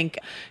still think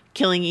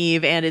Killing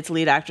Eve and its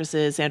lead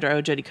actresses, Sandra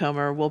Oh, Jodie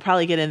Comer, will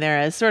probably get in there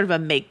as sort of a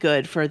make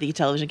good for the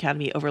Television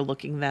Academy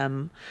overlooking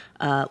them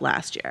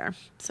last year.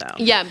 So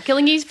yeah,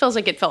 Killing Eve feels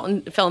like it fell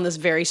in this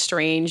very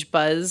strange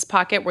buzz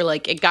pocket where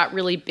like it got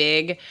really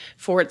big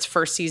for its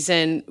first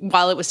season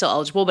while it was still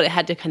eligible, but it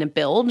had to kind of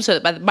build. So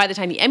that by the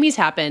time the Emmys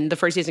happened, the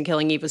first season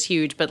Killing Eve was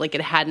huge, but like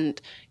it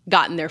hadn't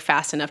gotten there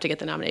fast enough to get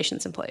the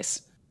nominations in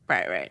place.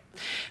 Right.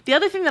 The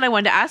other thing that I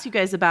wanted to ask you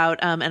guys about,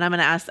 and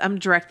I'm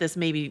direct this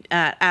maybe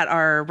at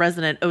our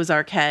resident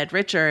Ozark head,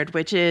 Richard,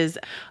 which is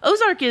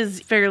Ozark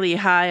is fairly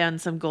high on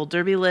some Gold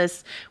Derby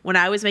lists. When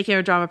I was making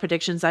our drama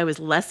predictions, I was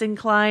less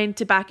inclined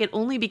to back it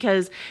only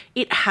because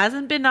it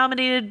hasn't been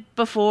nominated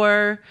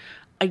before.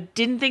 I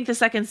didn't think the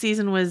second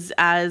season was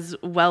as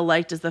well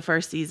liked as the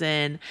first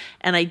season,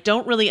 and I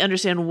don't really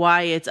understand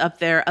why it's up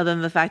there other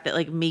than the fact that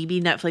like maybe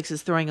Netflix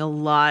is throwing a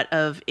lot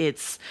of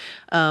its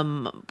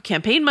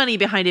campaign money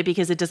behind it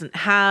because it doesn't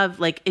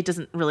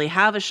really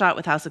have a shot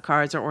with House of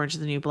Cards or Orange is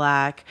the New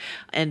Black,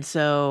 and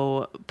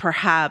so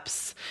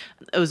perhaps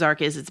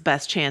Ozark is its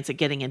best chance at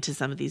getting into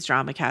some of these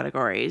drama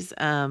categories.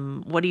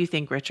 What do you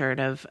think,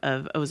 Richard, of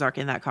Ozark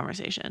in that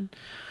conversation?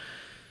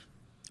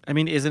 I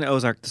mean, isn't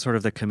Ozark sort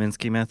of the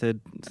Kaminsky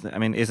method? I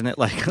mean, isn't it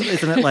like?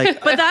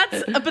 but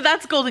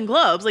that's Golden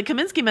Globes. Like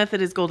Kaminsky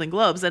method is Golden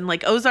Globes, and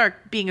like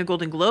Ozark being a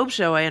Golden Globe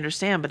show, I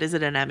understand. But is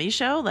it an Emmy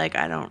show? Like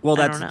I don't. Well,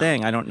 that's the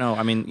thing. I don't know.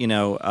 I mean,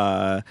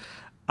 a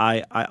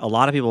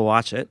lot of people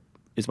watch it.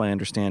 Is my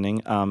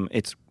understanding.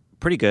 It's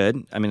pretty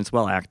good. I mean, it's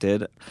well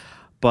acted.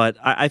 But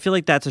I feel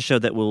like that's a show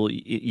that will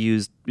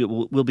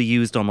be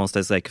used almost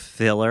as like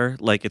filler.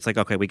 Like it's like,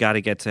 okay, we got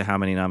to get to how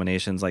many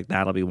nominations. Like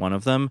that'll be one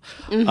of them,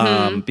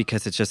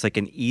 because it's just like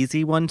an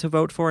easy one to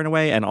vote for in a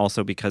way, and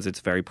also because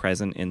it's very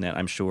present in that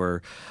I'm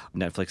sure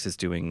Netflix is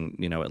doing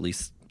at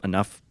least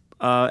enough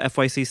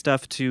FYC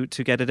stuff to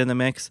get it in the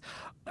mix.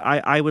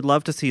 I would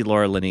love to see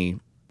Laura Linney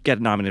get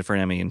nominated for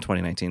an Emmy in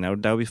 2019. That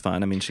would be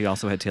fun. I mean, she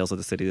also had Tales of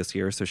the City this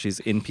year, so she's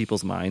in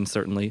people's minds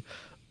certainly.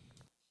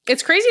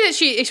 It's crazy that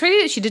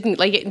she didn't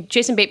like it.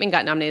 Jason Bateman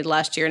got nominated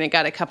last year, and it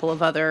got a couple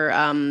of other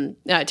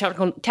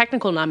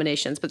technical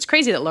nominations. But it's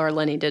crazy that Laura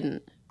Linney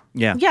didn't.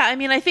 Yeah. I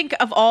mean, I think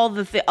of all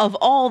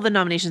the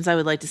nominations, I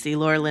would like to see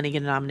Laura Linney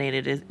get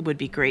nominated. Would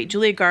be great.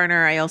 Julia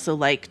Garner, I also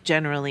like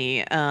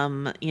generally,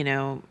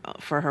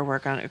 for her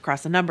work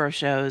across a number of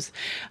shows.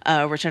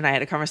 Richard and I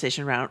had a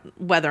conversation around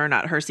whether or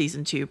not her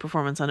season 2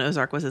 performance on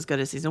Ozark was as good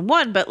as season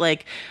 1. But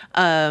like,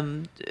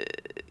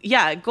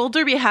 Gold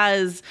Derby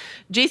has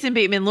Jason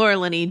Bateman, Laura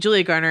Linney,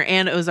 Julia Garner,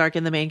 and Ozark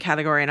in the main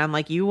category, and I'm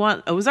like, you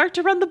want Ozark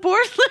to run the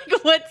board?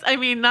 Like, what's? I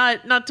mean,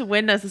 not to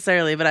win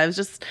necessarily, but I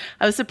was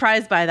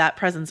surprised by that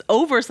presence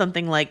over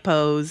something like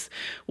Pose,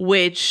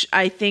 which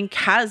I think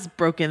has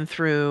broken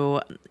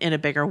through in a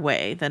bigger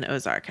way than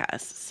Ozark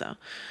has. So I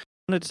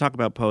wanted to talk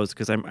about Pose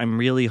because I'm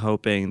really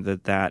hoping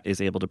that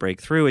is able to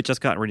break through. It just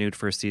got renewed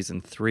for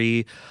season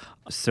 3,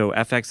 so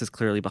FX is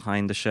clearly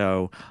behind the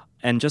show.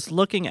 And just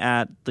looking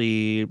at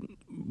the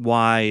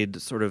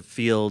wide sort of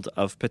field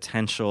of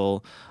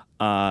potential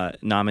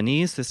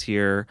nominees this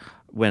year,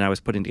 when I was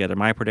putting together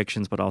my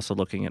predictions, but also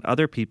looking at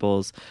other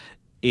people's,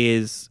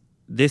 this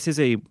is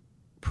a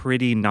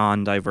pretty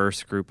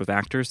non-diverse group of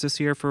actors this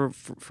year for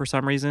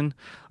some reason.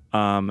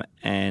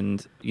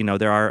 And,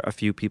 there are a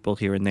few people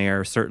here and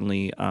there.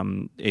 Certainly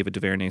Ava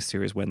DuVernay's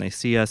series When They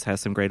See Us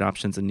has some great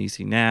options in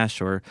Niecy Nash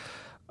or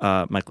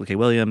Michael K.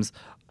 Williams.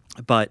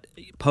 But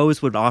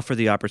Pose would offer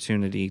the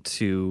opportunity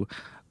to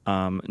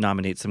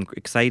nominate some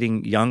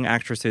exciting young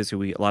actresses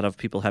who a lot of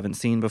people haven't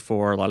seen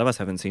before, a lot of us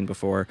haven't seen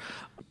before,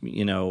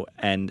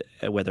 and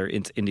whether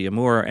it's India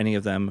Moore or any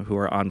of them who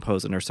are on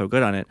Pose and are so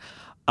good on it.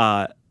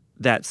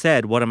 That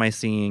said, what am I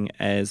seeing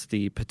as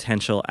the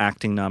potential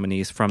acting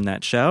nominees from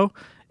that show?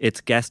 It's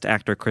guest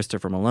actor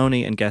Christopher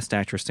Maloney and guest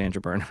actress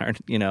Sandra Bernhard,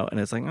 and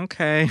it's like,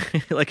 okay,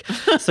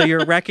 so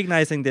you're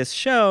recognizing this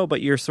show,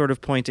 but you're sort of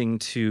pointing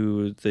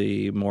to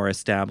the more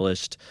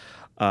established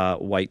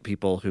white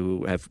people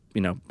who have,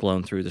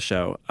 blown through the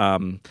show.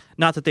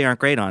 Not that they aren't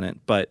great on it,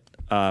 but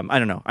I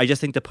don't know. I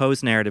just think the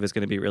Pose narrative is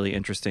going to be really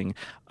interesting.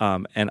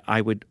 And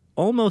I would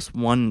almost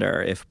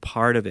wonder if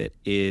part of it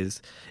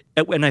is,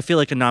 and I feel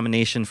like a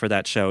nomination for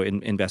that show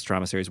in Best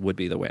Drama Series would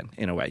be the win,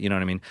 in a way. You know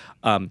what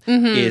I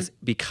mean? Is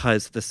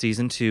because the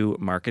season 2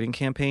 marketing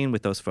campaign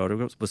with those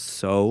photos was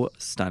so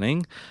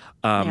stunning.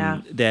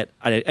 And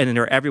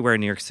they're everywhere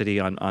in New York City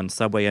on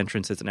subway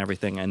entrances and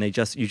everything, and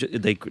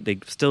they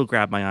still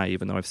grab my eye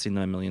even though I've seen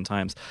them a million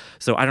times.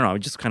 So I don't know, I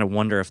just kind of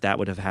wonder if that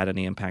would have had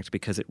any impact,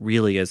 because it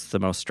really is the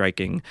most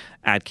striking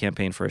ad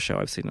campaign for a show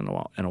I've seen in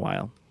a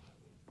while.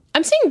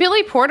 I'm seeing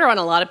Billy Porter on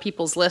a lot of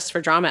people's lists for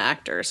drama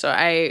actor, so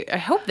I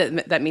hope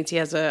that means he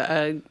has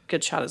a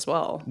good shot as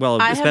well. Well,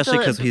 especially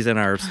because he's in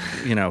our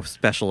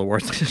special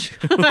awards issue.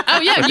 Oh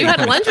yeah, you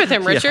had lunch with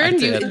him,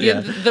 Richard. Yeah,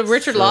 the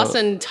Richard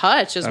Lawson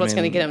touch is what's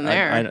going to get him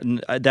there.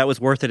 That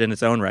was worth it in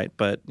its own right,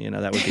 but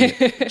that would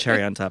be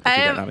cherry on top if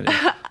you got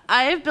nominated.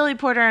 I have Billy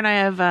Porter and I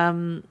have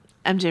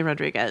MJ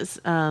Rodriguez,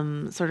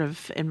 sort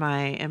of in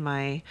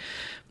my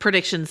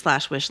prediction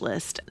 / wish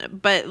list.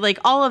 But like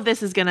all of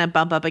this is going to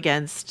bump up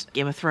against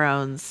Game of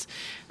Thrones,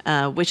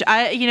 which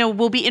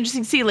will be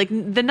interesting to see. Like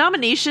the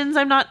nominations,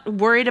 I'm not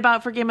worried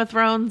about for Game of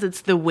Thrones.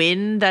 It's the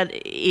win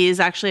that is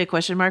actually a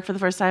question mark for the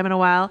first time in a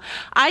while.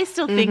 I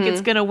still think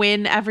it's going to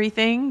win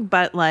everything,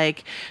 but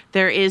like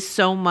there is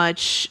so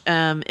much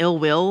ill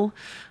will.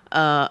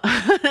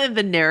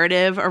 The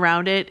narrative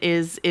around it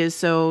is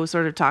so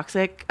sort of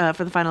toxic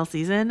for the final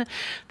season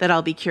that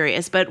I'll be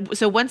curious. But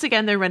so once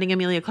again, they're running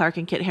Emilia Clarke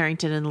and Kit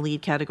Harington in the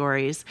lead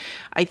categories.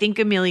 I think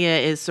Emilia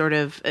is sort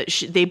of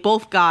they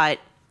both got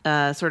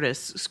sort of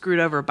screwed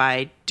over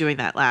by doing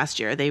that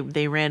last year.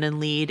 They ran in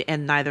lead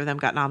and neither of them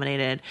got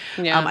nominated.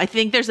 Yeah. I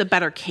think there's a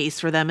better case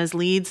for them as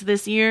leads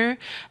this year.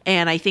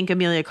 And I think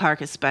Emilia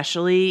Clarke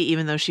especially,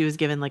 even though she was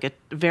given like a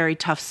very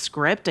tough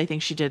script, I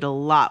think she did a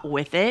lot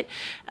with it.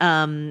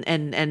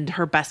 And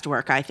her best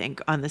work, I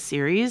think, on the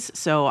series.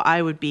 So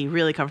I would be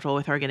really comfortable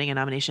with her getting a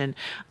nomination.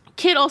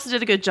 Kit also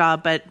did a good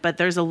job, but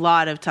there's a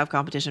lot of tough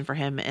competition for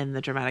him in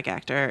the dramatic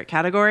actor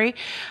category.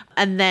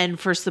 And then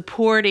for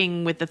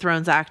supporting with the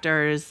Thrones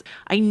actors,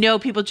 I know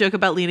people joke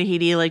about Lena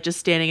Headey like just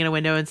standing in a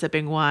window and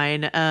sipping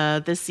wine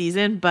this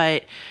season,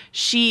 but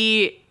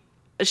she's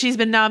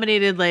been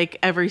nominated like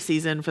every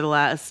season for the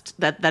last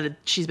that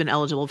she's been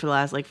eligible for the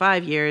last like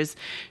 5 years.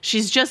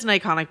 She's just an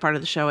iconic part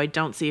of the show. I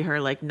don't see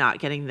her like not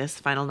getting this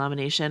final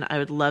nomination. I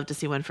would love to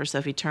see one for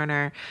Sophie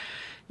Turner.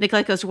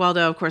 Nikolai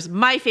Coster-Waldau, of course,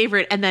 my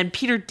favorite. And then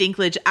Peter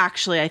Dinklage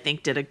actually, I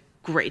think, did a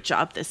great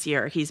job this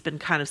year. He's been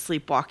kind of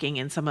sleepwalking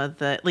in some of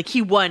the, like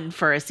he won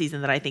for a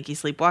season that I think he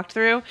sleepwalked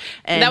through.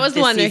 And that was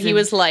the one where he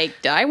was like,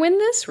 did I win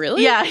this?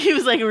 Really? Yeah, he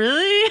was like,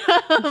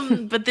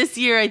 really? But this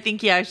year, I think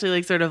he actually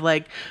like sort of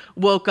like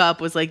woke up,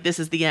 was like, this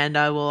is the end.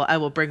 I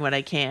will bring what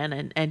I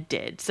can, and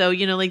did. So,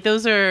 like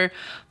those are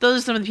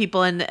some of the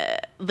people, and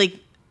like,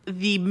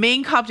 the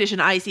main competition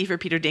I see for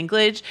Peter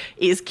Dinklage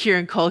is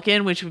Kieran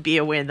Culkin, which would be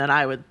a win that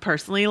I would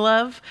personally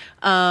love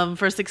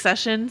for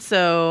Succession.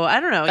 So I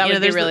don't know. That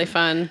would be really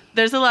fun.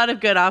 There's a lot of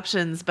good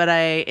options, but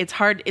it's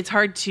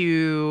hard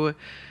to,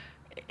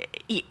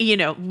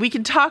 we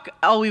can talk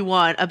all we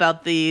want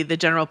about the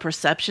general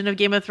perception of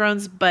Game of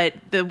Thrones, but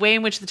the way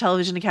in which the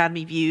Television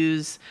Academy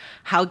views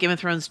how Game of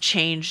Thrones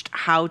changed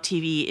how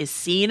TV is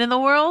seen in the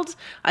world,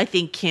 I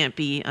think can't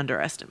be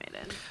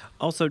underestimated.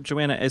 Also,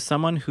 Joanna, as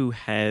someone who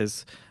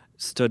has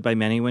stood by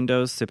many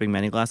windows sipping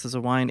many glasses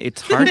of wine, it's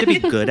hard to be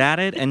good at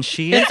it, and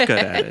she is good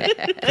at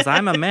it, because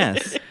I'm a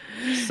mess.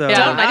 So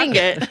yeah, I didn't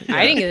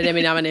get an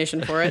Emmy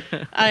nomination for it.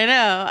 I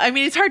know. I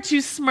mean, it's hard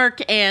to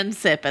smirk and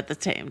sip at the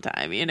same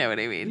time. You know what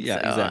I mean?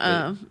 Yeah, so,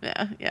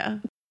 exactly. Yeah.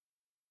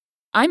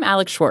 I'm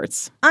Alex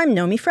Schwartz. I'm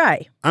Nomi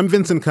Fry. I'm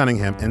Vincent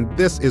Cunningham, and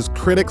this is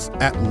Critics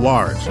at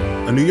Large,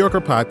 a New Yorker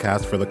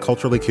podcast for the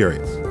culturally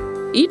curious.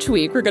 Each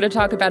week, we're going to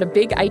talk about a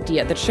big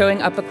idea that's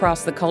showing up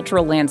across the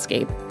cultural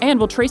landscape, and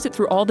we'll trace it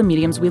through all the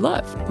mediums we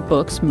love.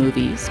 Books,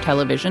 movies,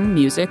 television,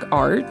 music,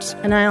 art.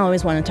 And I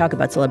always want to talk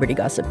about celebrity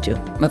gossip, too.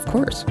 Of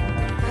course.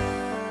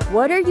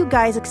 What are you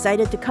guys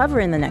excited to cover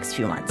in the next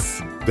few months?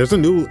 There's a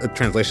new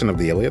translation of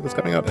the Iliad that's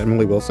coming out,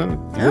 Emily Wilson.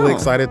 Really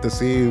excited to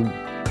see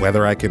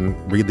whether I can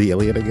read the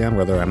Iliad again,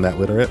 whether I'm that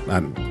literate. I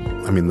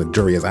mean, the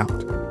jury is out.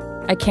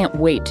 I can't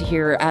wait to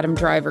hear Adam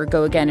Driver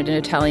go again in an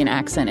Italian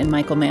accent in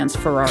Michael Mann's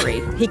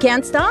Ferrari. He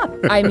can't stop.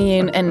 I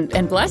mean,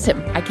 and bless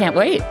him. I can't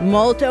wait.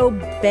 Molto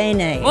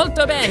bene.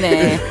 Molto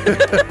bene.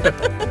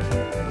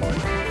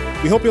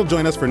 We hope you'll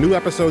join us for new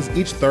episodes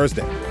each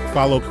Thursday.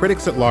 Follow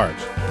Critics at Large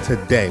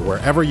today,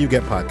 wherever you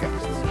get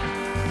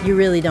podcasts. You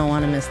really don't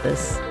want to miss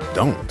this.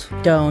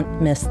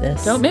 Don't miss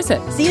this. Don't miss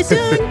it. See you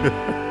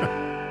soon.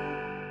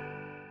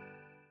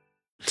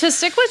 To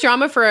stick with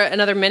drama for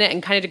another minute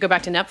and kind of to go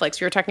back to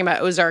Netflix, we were talking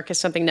about Ozark as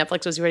something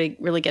Netflix was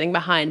really getting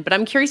behind. But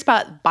I'm curious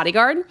about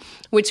Bodyguard,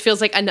 which feels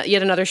like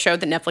yet another show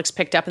that Netflix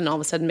picked up and all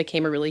of a sudden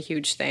became a really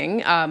huge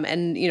thing.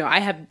 And, I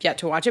have yet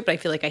to watch it, but I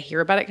feel like I hear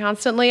about it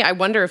constantly. I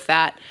wonder if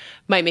that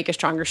might make a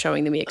stronger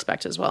showing than we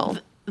expect as well.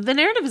 The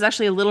narrative is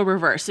actually a little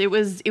reversed. It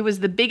was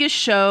the biggest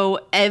show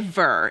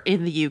ever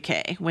in the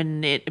UK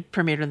when it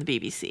premiered on the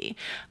BBC.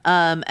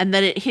 And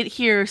then it hit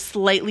here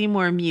slightly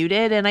more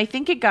muted. And I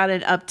think it got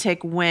an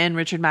uptick when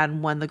Richard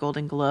Madden won the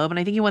Golden Globe. And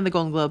I think he won the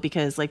Golden Globe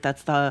because like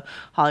that's the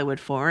Hollywood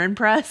foreign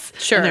press.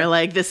 Sure. And they're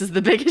like, this is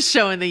the biggest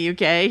show in the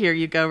UK. Here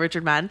you go,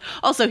 Richard Madden.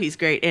 Also, he's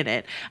great in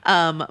it.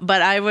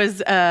 But I was,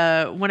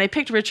 when I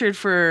picked Richard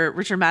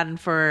Madden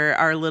for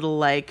our little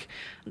like,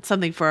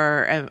 something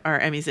for our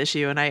Emmys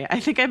issue, and I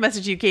think I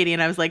messaged you, Katie,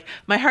 and I was like,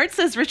 my heart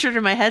says Richard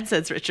and my head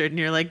says Richard, and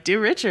you're like, do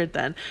Richard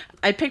then.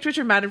 I picked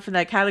Richard Madden for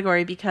that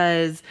category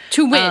because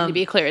to win, to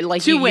be clear,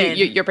 like win,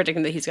 you're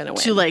predicting that he's going to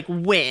win. To like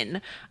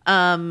win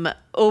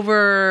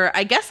over,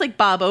 I guess, like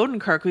Bob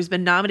Odenkirk, who's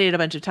been nominated a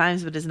bunch of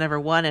times but has never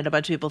won, and a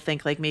bunch of people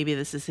think like maybe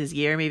this is his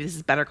year, maybe this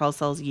is Better Call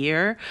Saul's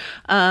year.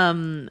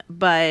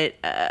 But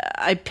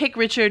I pick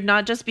Richard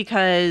not just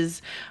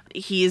because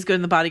he is good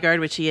in The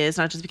Bodyguard, which he is,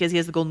 not just because he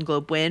has the Golden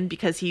Globe win,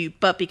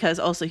 but because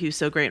also he was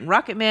so great in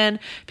Rocket Man,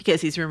 because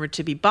he's rumored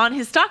to be Bond.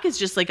 His stock is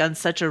just like on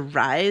such a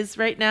rise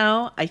right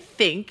now, I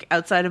think,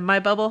 outside of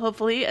my bubble,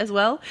 hopefully, as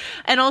well.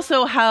 And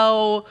also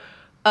how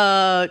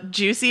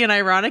juicy and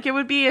ironic it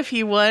would be if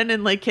he won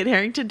and like Kit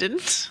Harington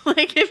didn't.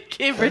 Like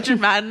if Richard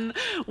Madden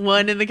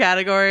won in the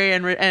category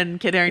and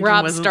Kit Harington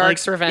Rob wasn't,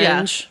 Stark's like,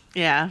 revenge.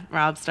 Yeah,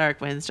 Rob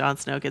Stark wins, Jon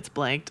Snow gets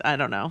blanked. I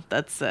don't know.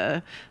 That's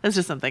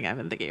just something I've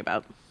been thinking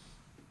about.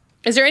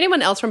 Is there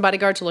anyone else from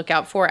Bodyguard to look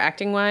out for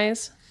acting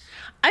wise?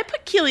 I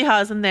put Keely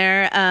Hawes in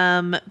there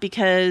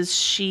because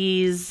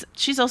she's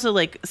also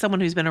like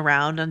someone who's been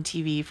around on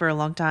TV for a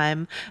long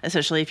time,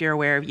 especially if you're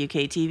aware of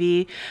UK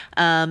TV.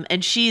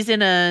 And she's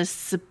in a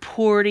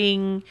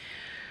supporting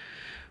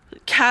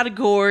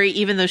category,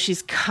 even though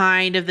she's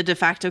kind of the de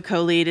facto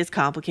co-lead. Is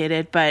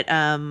complicated, but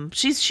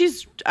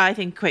she's I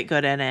think quite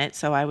good in it.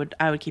 So I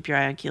would keep your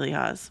eye on Keely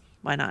Hawes.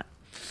 Why not?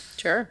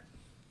 Sure.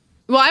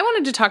 Well, I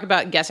wanted to talk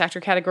about guest actor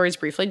categories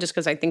briefly, just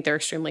because I think they're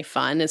extremely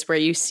fun. It's where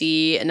you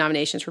see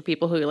nominations for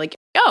people who are like,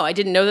 oh, I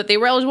didn't know that they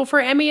were eligible for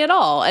Emmy at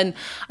all. And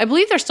I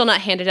believe they're still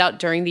not handed out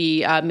during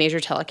the major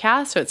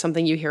telecast, so it's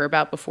something you hear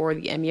about before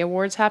the Emmy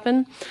Awards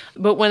happen.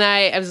 But when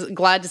I was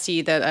glad to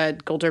see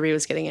that Gold Derby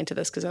was getting into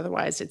this, because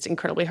otherwise it's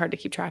incredibly hard to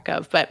keep track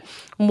of. But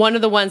one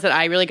of the ones that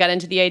I really got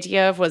into the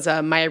idea of was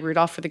Maya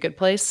Rudolph for The Good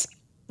Place.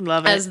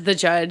 Love it. As the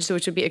judge,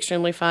 which would be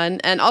extremely fun.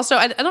 And also,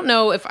 I don't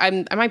know if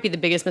I might be the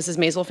biggest Mrs.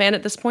 Maisel fan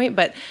at this point,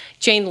 but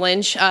Jane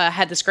Lynch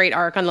had this great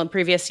arc on the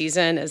previous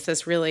season as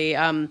this really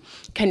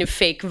kind of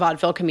fake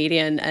vaudeville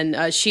comedian,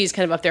 and she's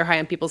kind of up there high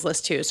on people's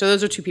list too. So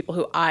those are two people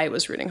who I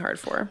was rooting hard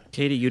for.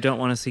 Katie, you don't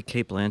want to see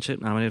Cate Blanchett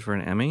nominated for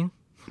an Emmy?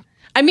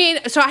 I mean,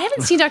 so I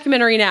haven't seen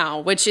Documentary Now,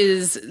 which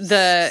is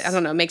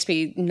makes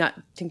me not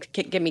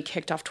get me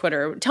kicked off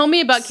Twitter. Tell me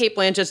about Cate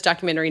Blanchett's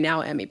Documentary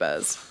Now Emmy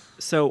buzz.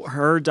 So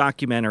her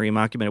documentary,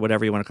 mockumentary,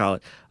 whatever you want to call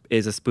it,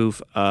 is a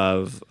spoof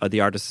of The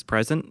Artist is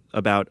Present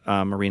about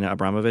Marina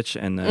Abramovich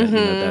and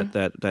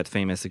that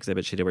famous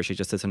exhibit she did where she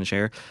just sits in a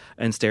chair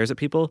and stares at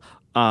people.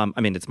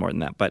 I mean, it's more than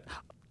that.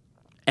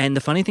 And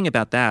the funny thing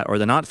about that, or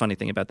the not funny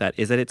thing about that,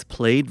 is that it's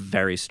played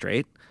very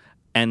straight.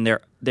 And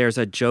there's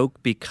a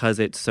joke because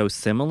it's so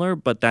similar,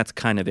 but that's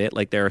kind of it.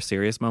 Like, there are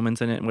serious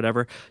moments in it and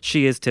whatever.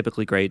 She is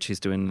typically great. She's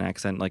doing an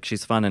accent. Like,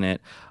 she's fun in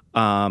it.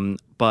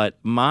 But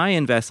my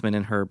investment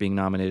in her being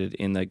nominated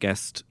in the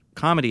guest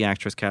comedy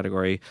actress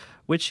category,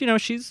 which, you know,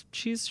 she's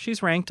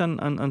ranked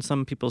on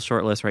some people's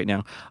short list right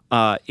now,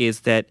 is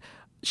that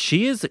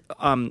she is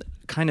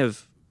kind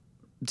of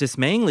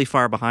dismayingly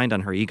far behind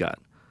on her EGOT.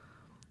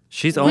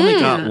 She's only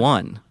got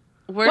one.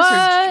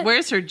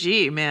 Where's her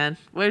G, man?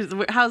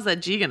 How's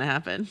that G gonna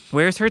happen?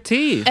 Where's her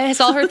T? Has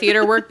all her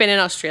theater work been in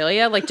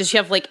Australia? Like, does she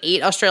have like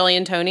 8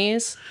 Australian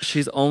Tonys?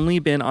 She's only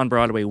been on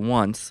Broadway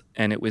once,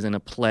 and it was in a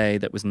play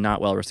that was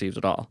not well received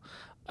at all.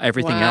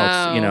 Everything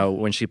else, you know,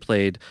 when she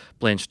played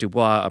Blanche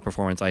Dubois, a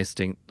performance I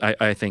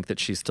think that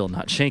she's still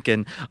not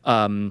shaken.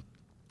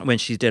 When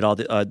she did all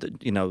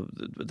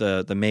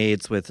the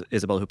maids with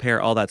Isabelle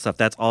Huppert, all that stuff,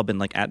 that's all been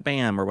like at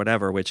BAM or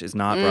whatever, which is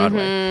not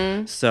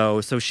Broadway. So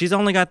she's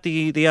only got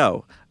the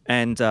O.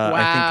 And wow.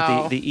 I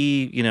think the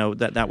E, you know,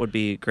 that would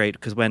be great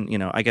because when, you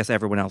know, I guess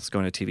everyone else is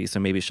going to TV, so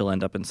maybe she'll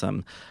end up in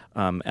some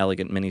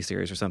elegant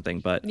miniseries or something.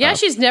 But yeah,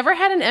 she's never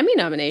had an Emmy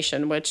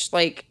nomination, which,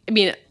 like, I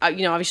mean,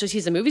 you know, obviously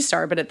she's a movie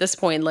star, but at this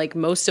point, like,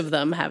 most of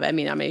them have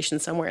Emmy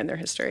nominations somewhere in their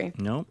history.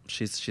 No,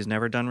 she's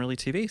never done really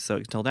TV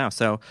until now.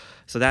 So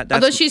that's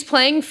although she's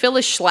playing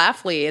Phyllis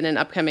Schlafly in an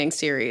upcoming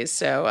series,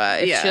 so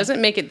if she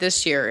doesn't make it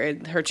this year,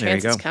 her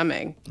chance is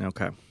coming.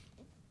 Okay.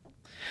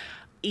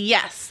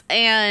 Yes,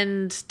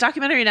 and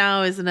Documentary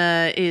Now is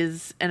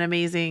an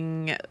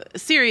amazing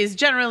series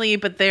generally,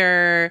 but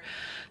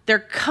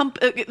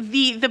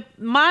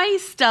my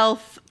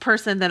stealth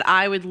person that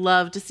I would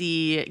love to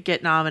see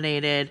get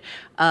nominated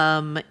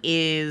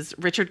is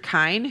Richard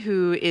Kind,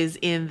 who is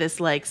in this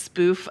like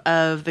spoof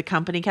of the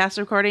Company cast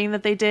recording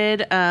that they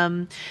did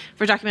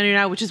for Documentary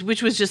Now,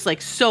 which was just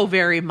like so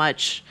very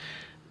much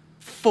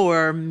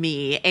for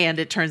me, and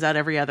it turns out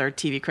every other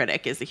TV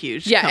critic is a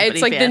huge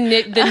it's like fan.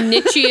 the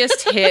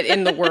nichiest hit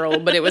in the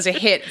world, but it was a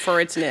hit for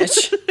its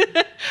niche.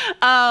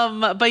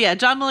 But yeah,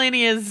 John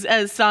Mulaney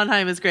as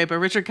Sondheim is great, but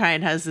Richard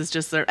Kind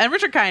and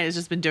Richard Kind has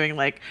just been doing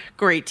like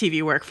great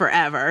TV work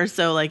forever,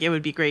 so like it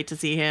would be great to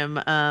see him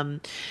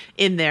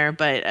in there.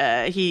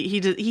 But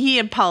he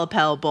and Paula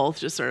Pell both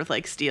just sort of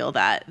like steal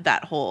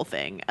that whole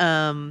thing,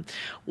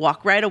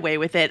 walk right away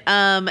with it.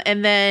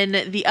 And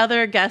then the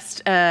other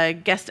guest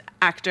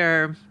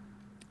actor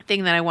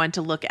thing that I want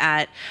to look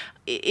at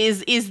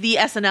is the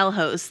SNL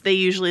hosts. They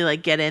usually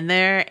like get in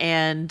there,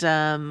 and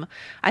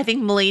I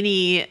think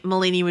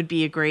Mulaney would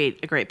be a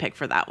great pick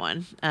for that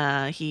one.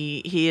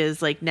 He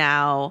is like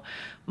now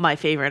my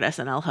favorite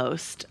SNL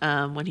host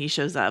when he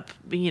shows up,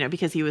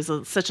 because he was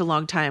such a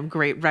long time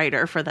great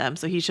writer for them.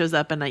 So he shows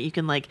up and you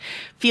can like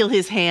feel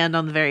his hand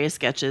on the various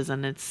sketches,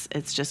 and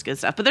it's just good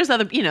stuff. But there's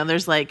other,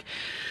 there's like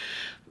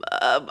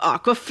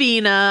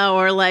Awkwafina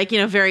or like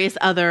various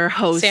other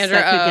hosts Sandra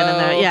that could get in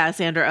there. Oh. Yeah,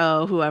 Sandra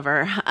Oh,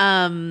 whoever.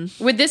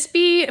 Would this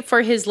be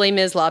for his Les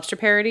Mis lobster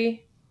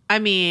parody? I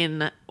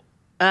mean, is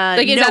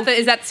that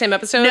the same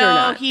episode or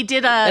not? He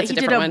did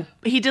one.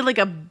 He did like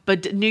a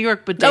New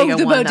York bodega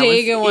the one.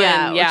 bodega one.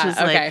 Yeah, which is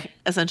okay. like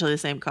essentially the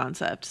same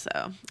concept.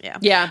 So yeah.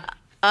 Yeah.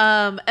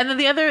 And then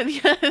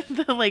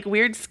the like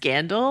weird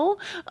scandal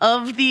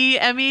of the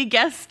Emmy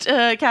guest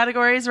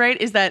categories, right,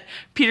 is that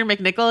Peter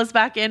McNichol is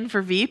back in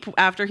for Veep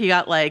after he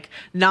got like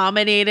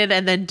nominated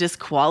and then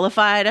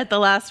disqualified at the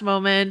last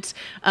moment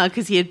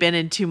because he had been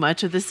in too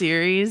much of the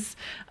series.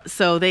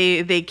 So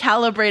they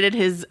calibrated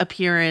his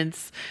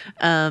appearance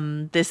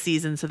this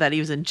season so that he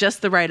was in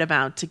just the right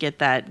amount to get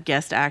that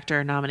guest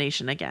actor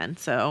nomination again.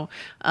 So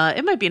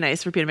it might be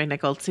nice for Peter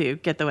McNichol to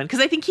get the win, because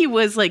I think he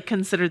was like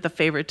considered the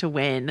favorite to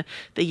win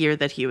the year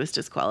that he was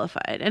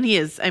disqualified, and he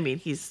is. I mean,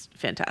 he's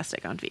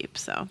fantastic on Veep.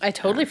 So I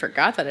totally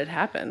forgot that it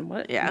happened.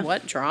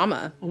 What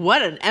drama?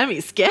 What an Emmy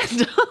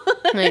scandal!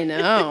 I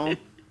know.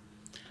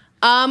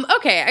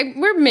 Okay,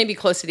 we're maybe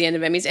close to the end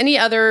of Emmys. Any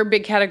other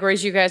big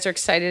categories you guys are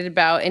excited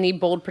about? Any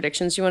bold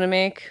predictions you want to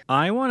make?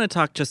 I want to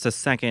talk just a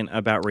second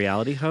about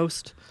reality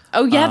host.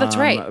 Oh, yeah, that's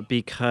right.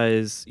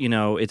 Because,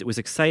 it was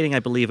exciting. I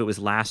believe it was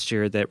last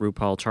year that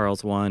RuPaul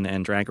Charles won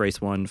and Drag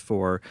Race won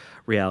for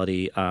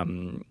reality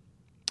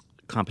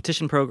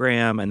competition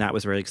program, and that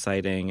was really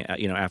exciting.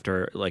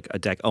 After like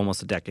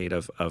almost a decade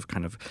of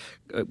kind of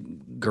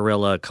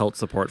guerrilla cult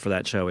support for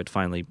that show, it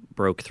finally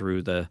broke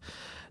through the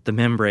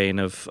membrane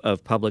of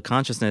public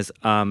consciousness.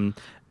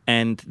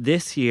 And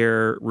this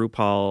year,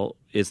 RuPaul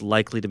is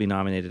likely to be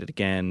nominated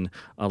again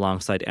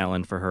alongside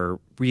Ellen for her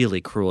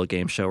really cruel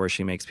game show where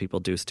she makes people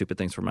do stupid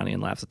things for money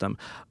and laughs at them.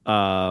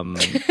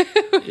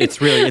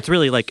 It's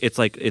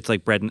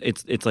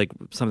like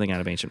something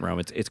out of ancient Rome.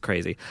 It's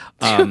crazy.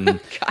 I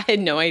had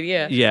no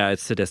idea. Yeah,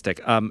 it's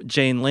sadistic.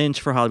 Jane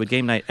Lynch for Hollywood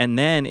Game Night, and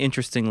then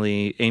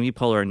interestingly, Amy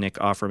Poehler and Nick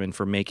Offerman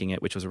for Making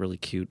It, which was a really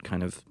cute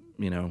kind of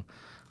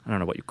I don't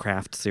know what you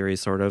craft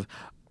series sort of.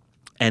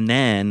 And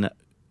then,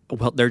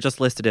 well, they're just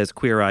listed as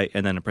Queer Eye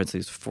and then in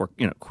parentheses for,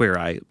 Queer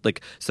Eye.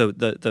 Like, so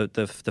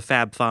the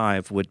Fab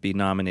Five would be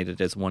nominated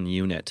as one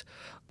unit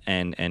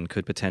and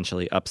could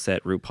potentially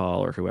upset RuPaul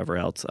or whoever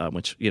else,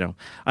 which,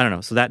 I don't know.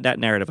 So that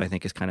narrative I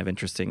think is kind of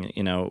interesting.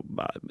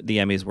 The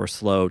Emmys were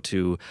slow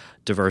to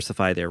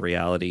diversify their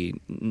reality,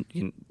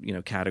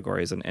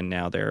 categories. And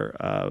now they're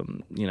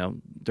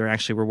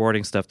actually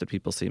rewarding stuff that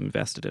people seem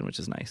invested in, which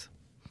is nice.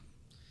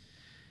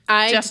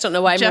 I just don't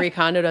know why Marie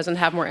Kondo doesn't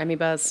have more Emmy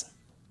buzz.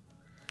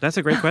 That's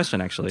a great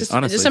question, actually.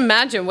 Honestly, just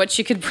imagine what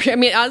she could. I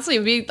mean,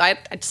 honestly, I'd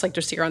just like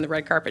to see her on the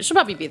red carpet. She'll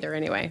probably be there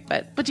anyway.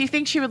 But do you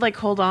think she would like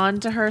hold on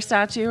to her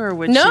statue, or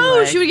would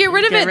she would get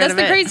rid of it? That's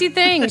the crazy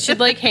thing. She'd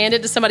like hand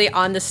it to somebody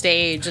on the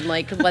stage and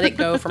like let it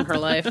go from her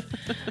life.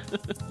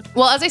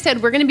 Well, as I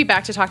said, we're going to be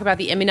back to talk about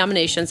the Emmy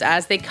nominations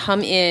as they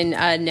come in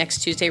next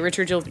Tuesday.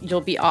 Richard,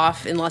 you'll be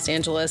off in Los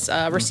Angeles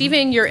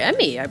receiving your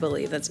Emmy, I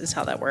believe. That's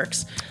how that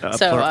works.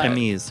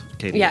 Emmys,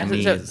 Katie. Yeah.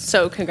 Emmys.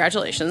 So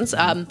congratulations.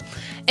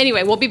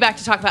 Anyway, we'll be back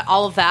to talk about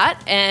all of that.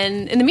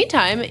 And in the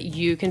meantime,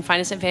 you can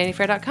find us at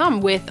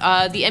VanityFair.com with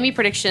the Emmy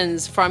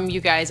predictions from you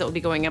guys that will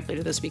be going up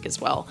later this week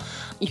as well.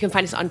 You can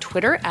find us on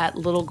Twitter at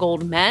Little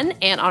Gold Men,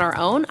 and on our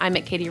own, I'm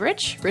at Katie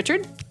Rich.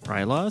 Richard?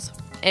 Ryan Laws.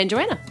 And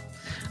Joanna.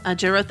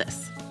 Joe wrote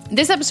this.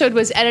 This episode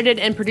was edited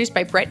and produced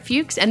by Brett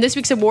Fuchs, and this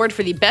week's award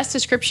for the best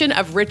description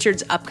of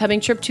Richard's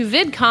upcoming trip to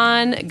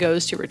VidCon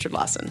goes to Richard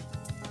Lawson.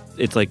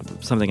 It's like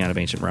something out of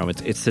ancient Rome.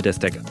 It's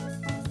sadistic.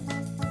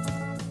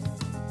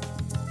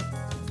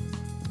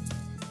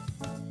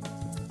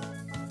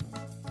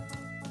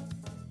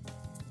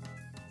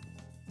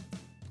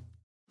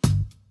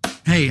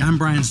 Hey, I'm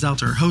Brian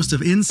Stelter, host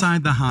of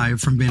Inside the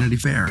Hive from Vanity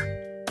Fair.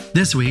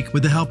 This week,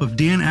 with the help of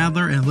Dan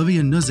Adler and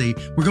Olivia Nuzzi,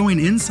 we're going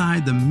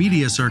inside the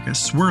media circus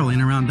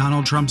swirling around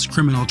Donald Trump's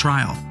criminal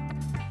trial.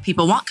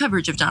 People want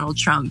coverage of Donald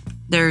Trump.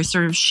 There are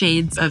sort of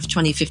shades of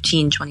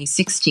 2015,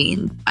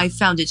 2016. I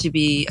found it to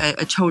be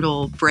a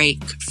total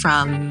break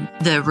from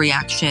the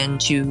reaction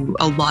to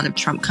a lot of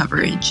Trump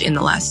coverage in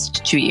the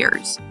last 2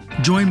 years.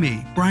 Join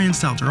me, Brian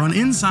Stelter, on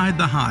Inside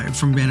the Hive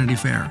from Vanity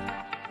Fair.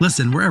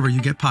 Listen wherever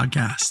you get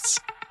podcasts.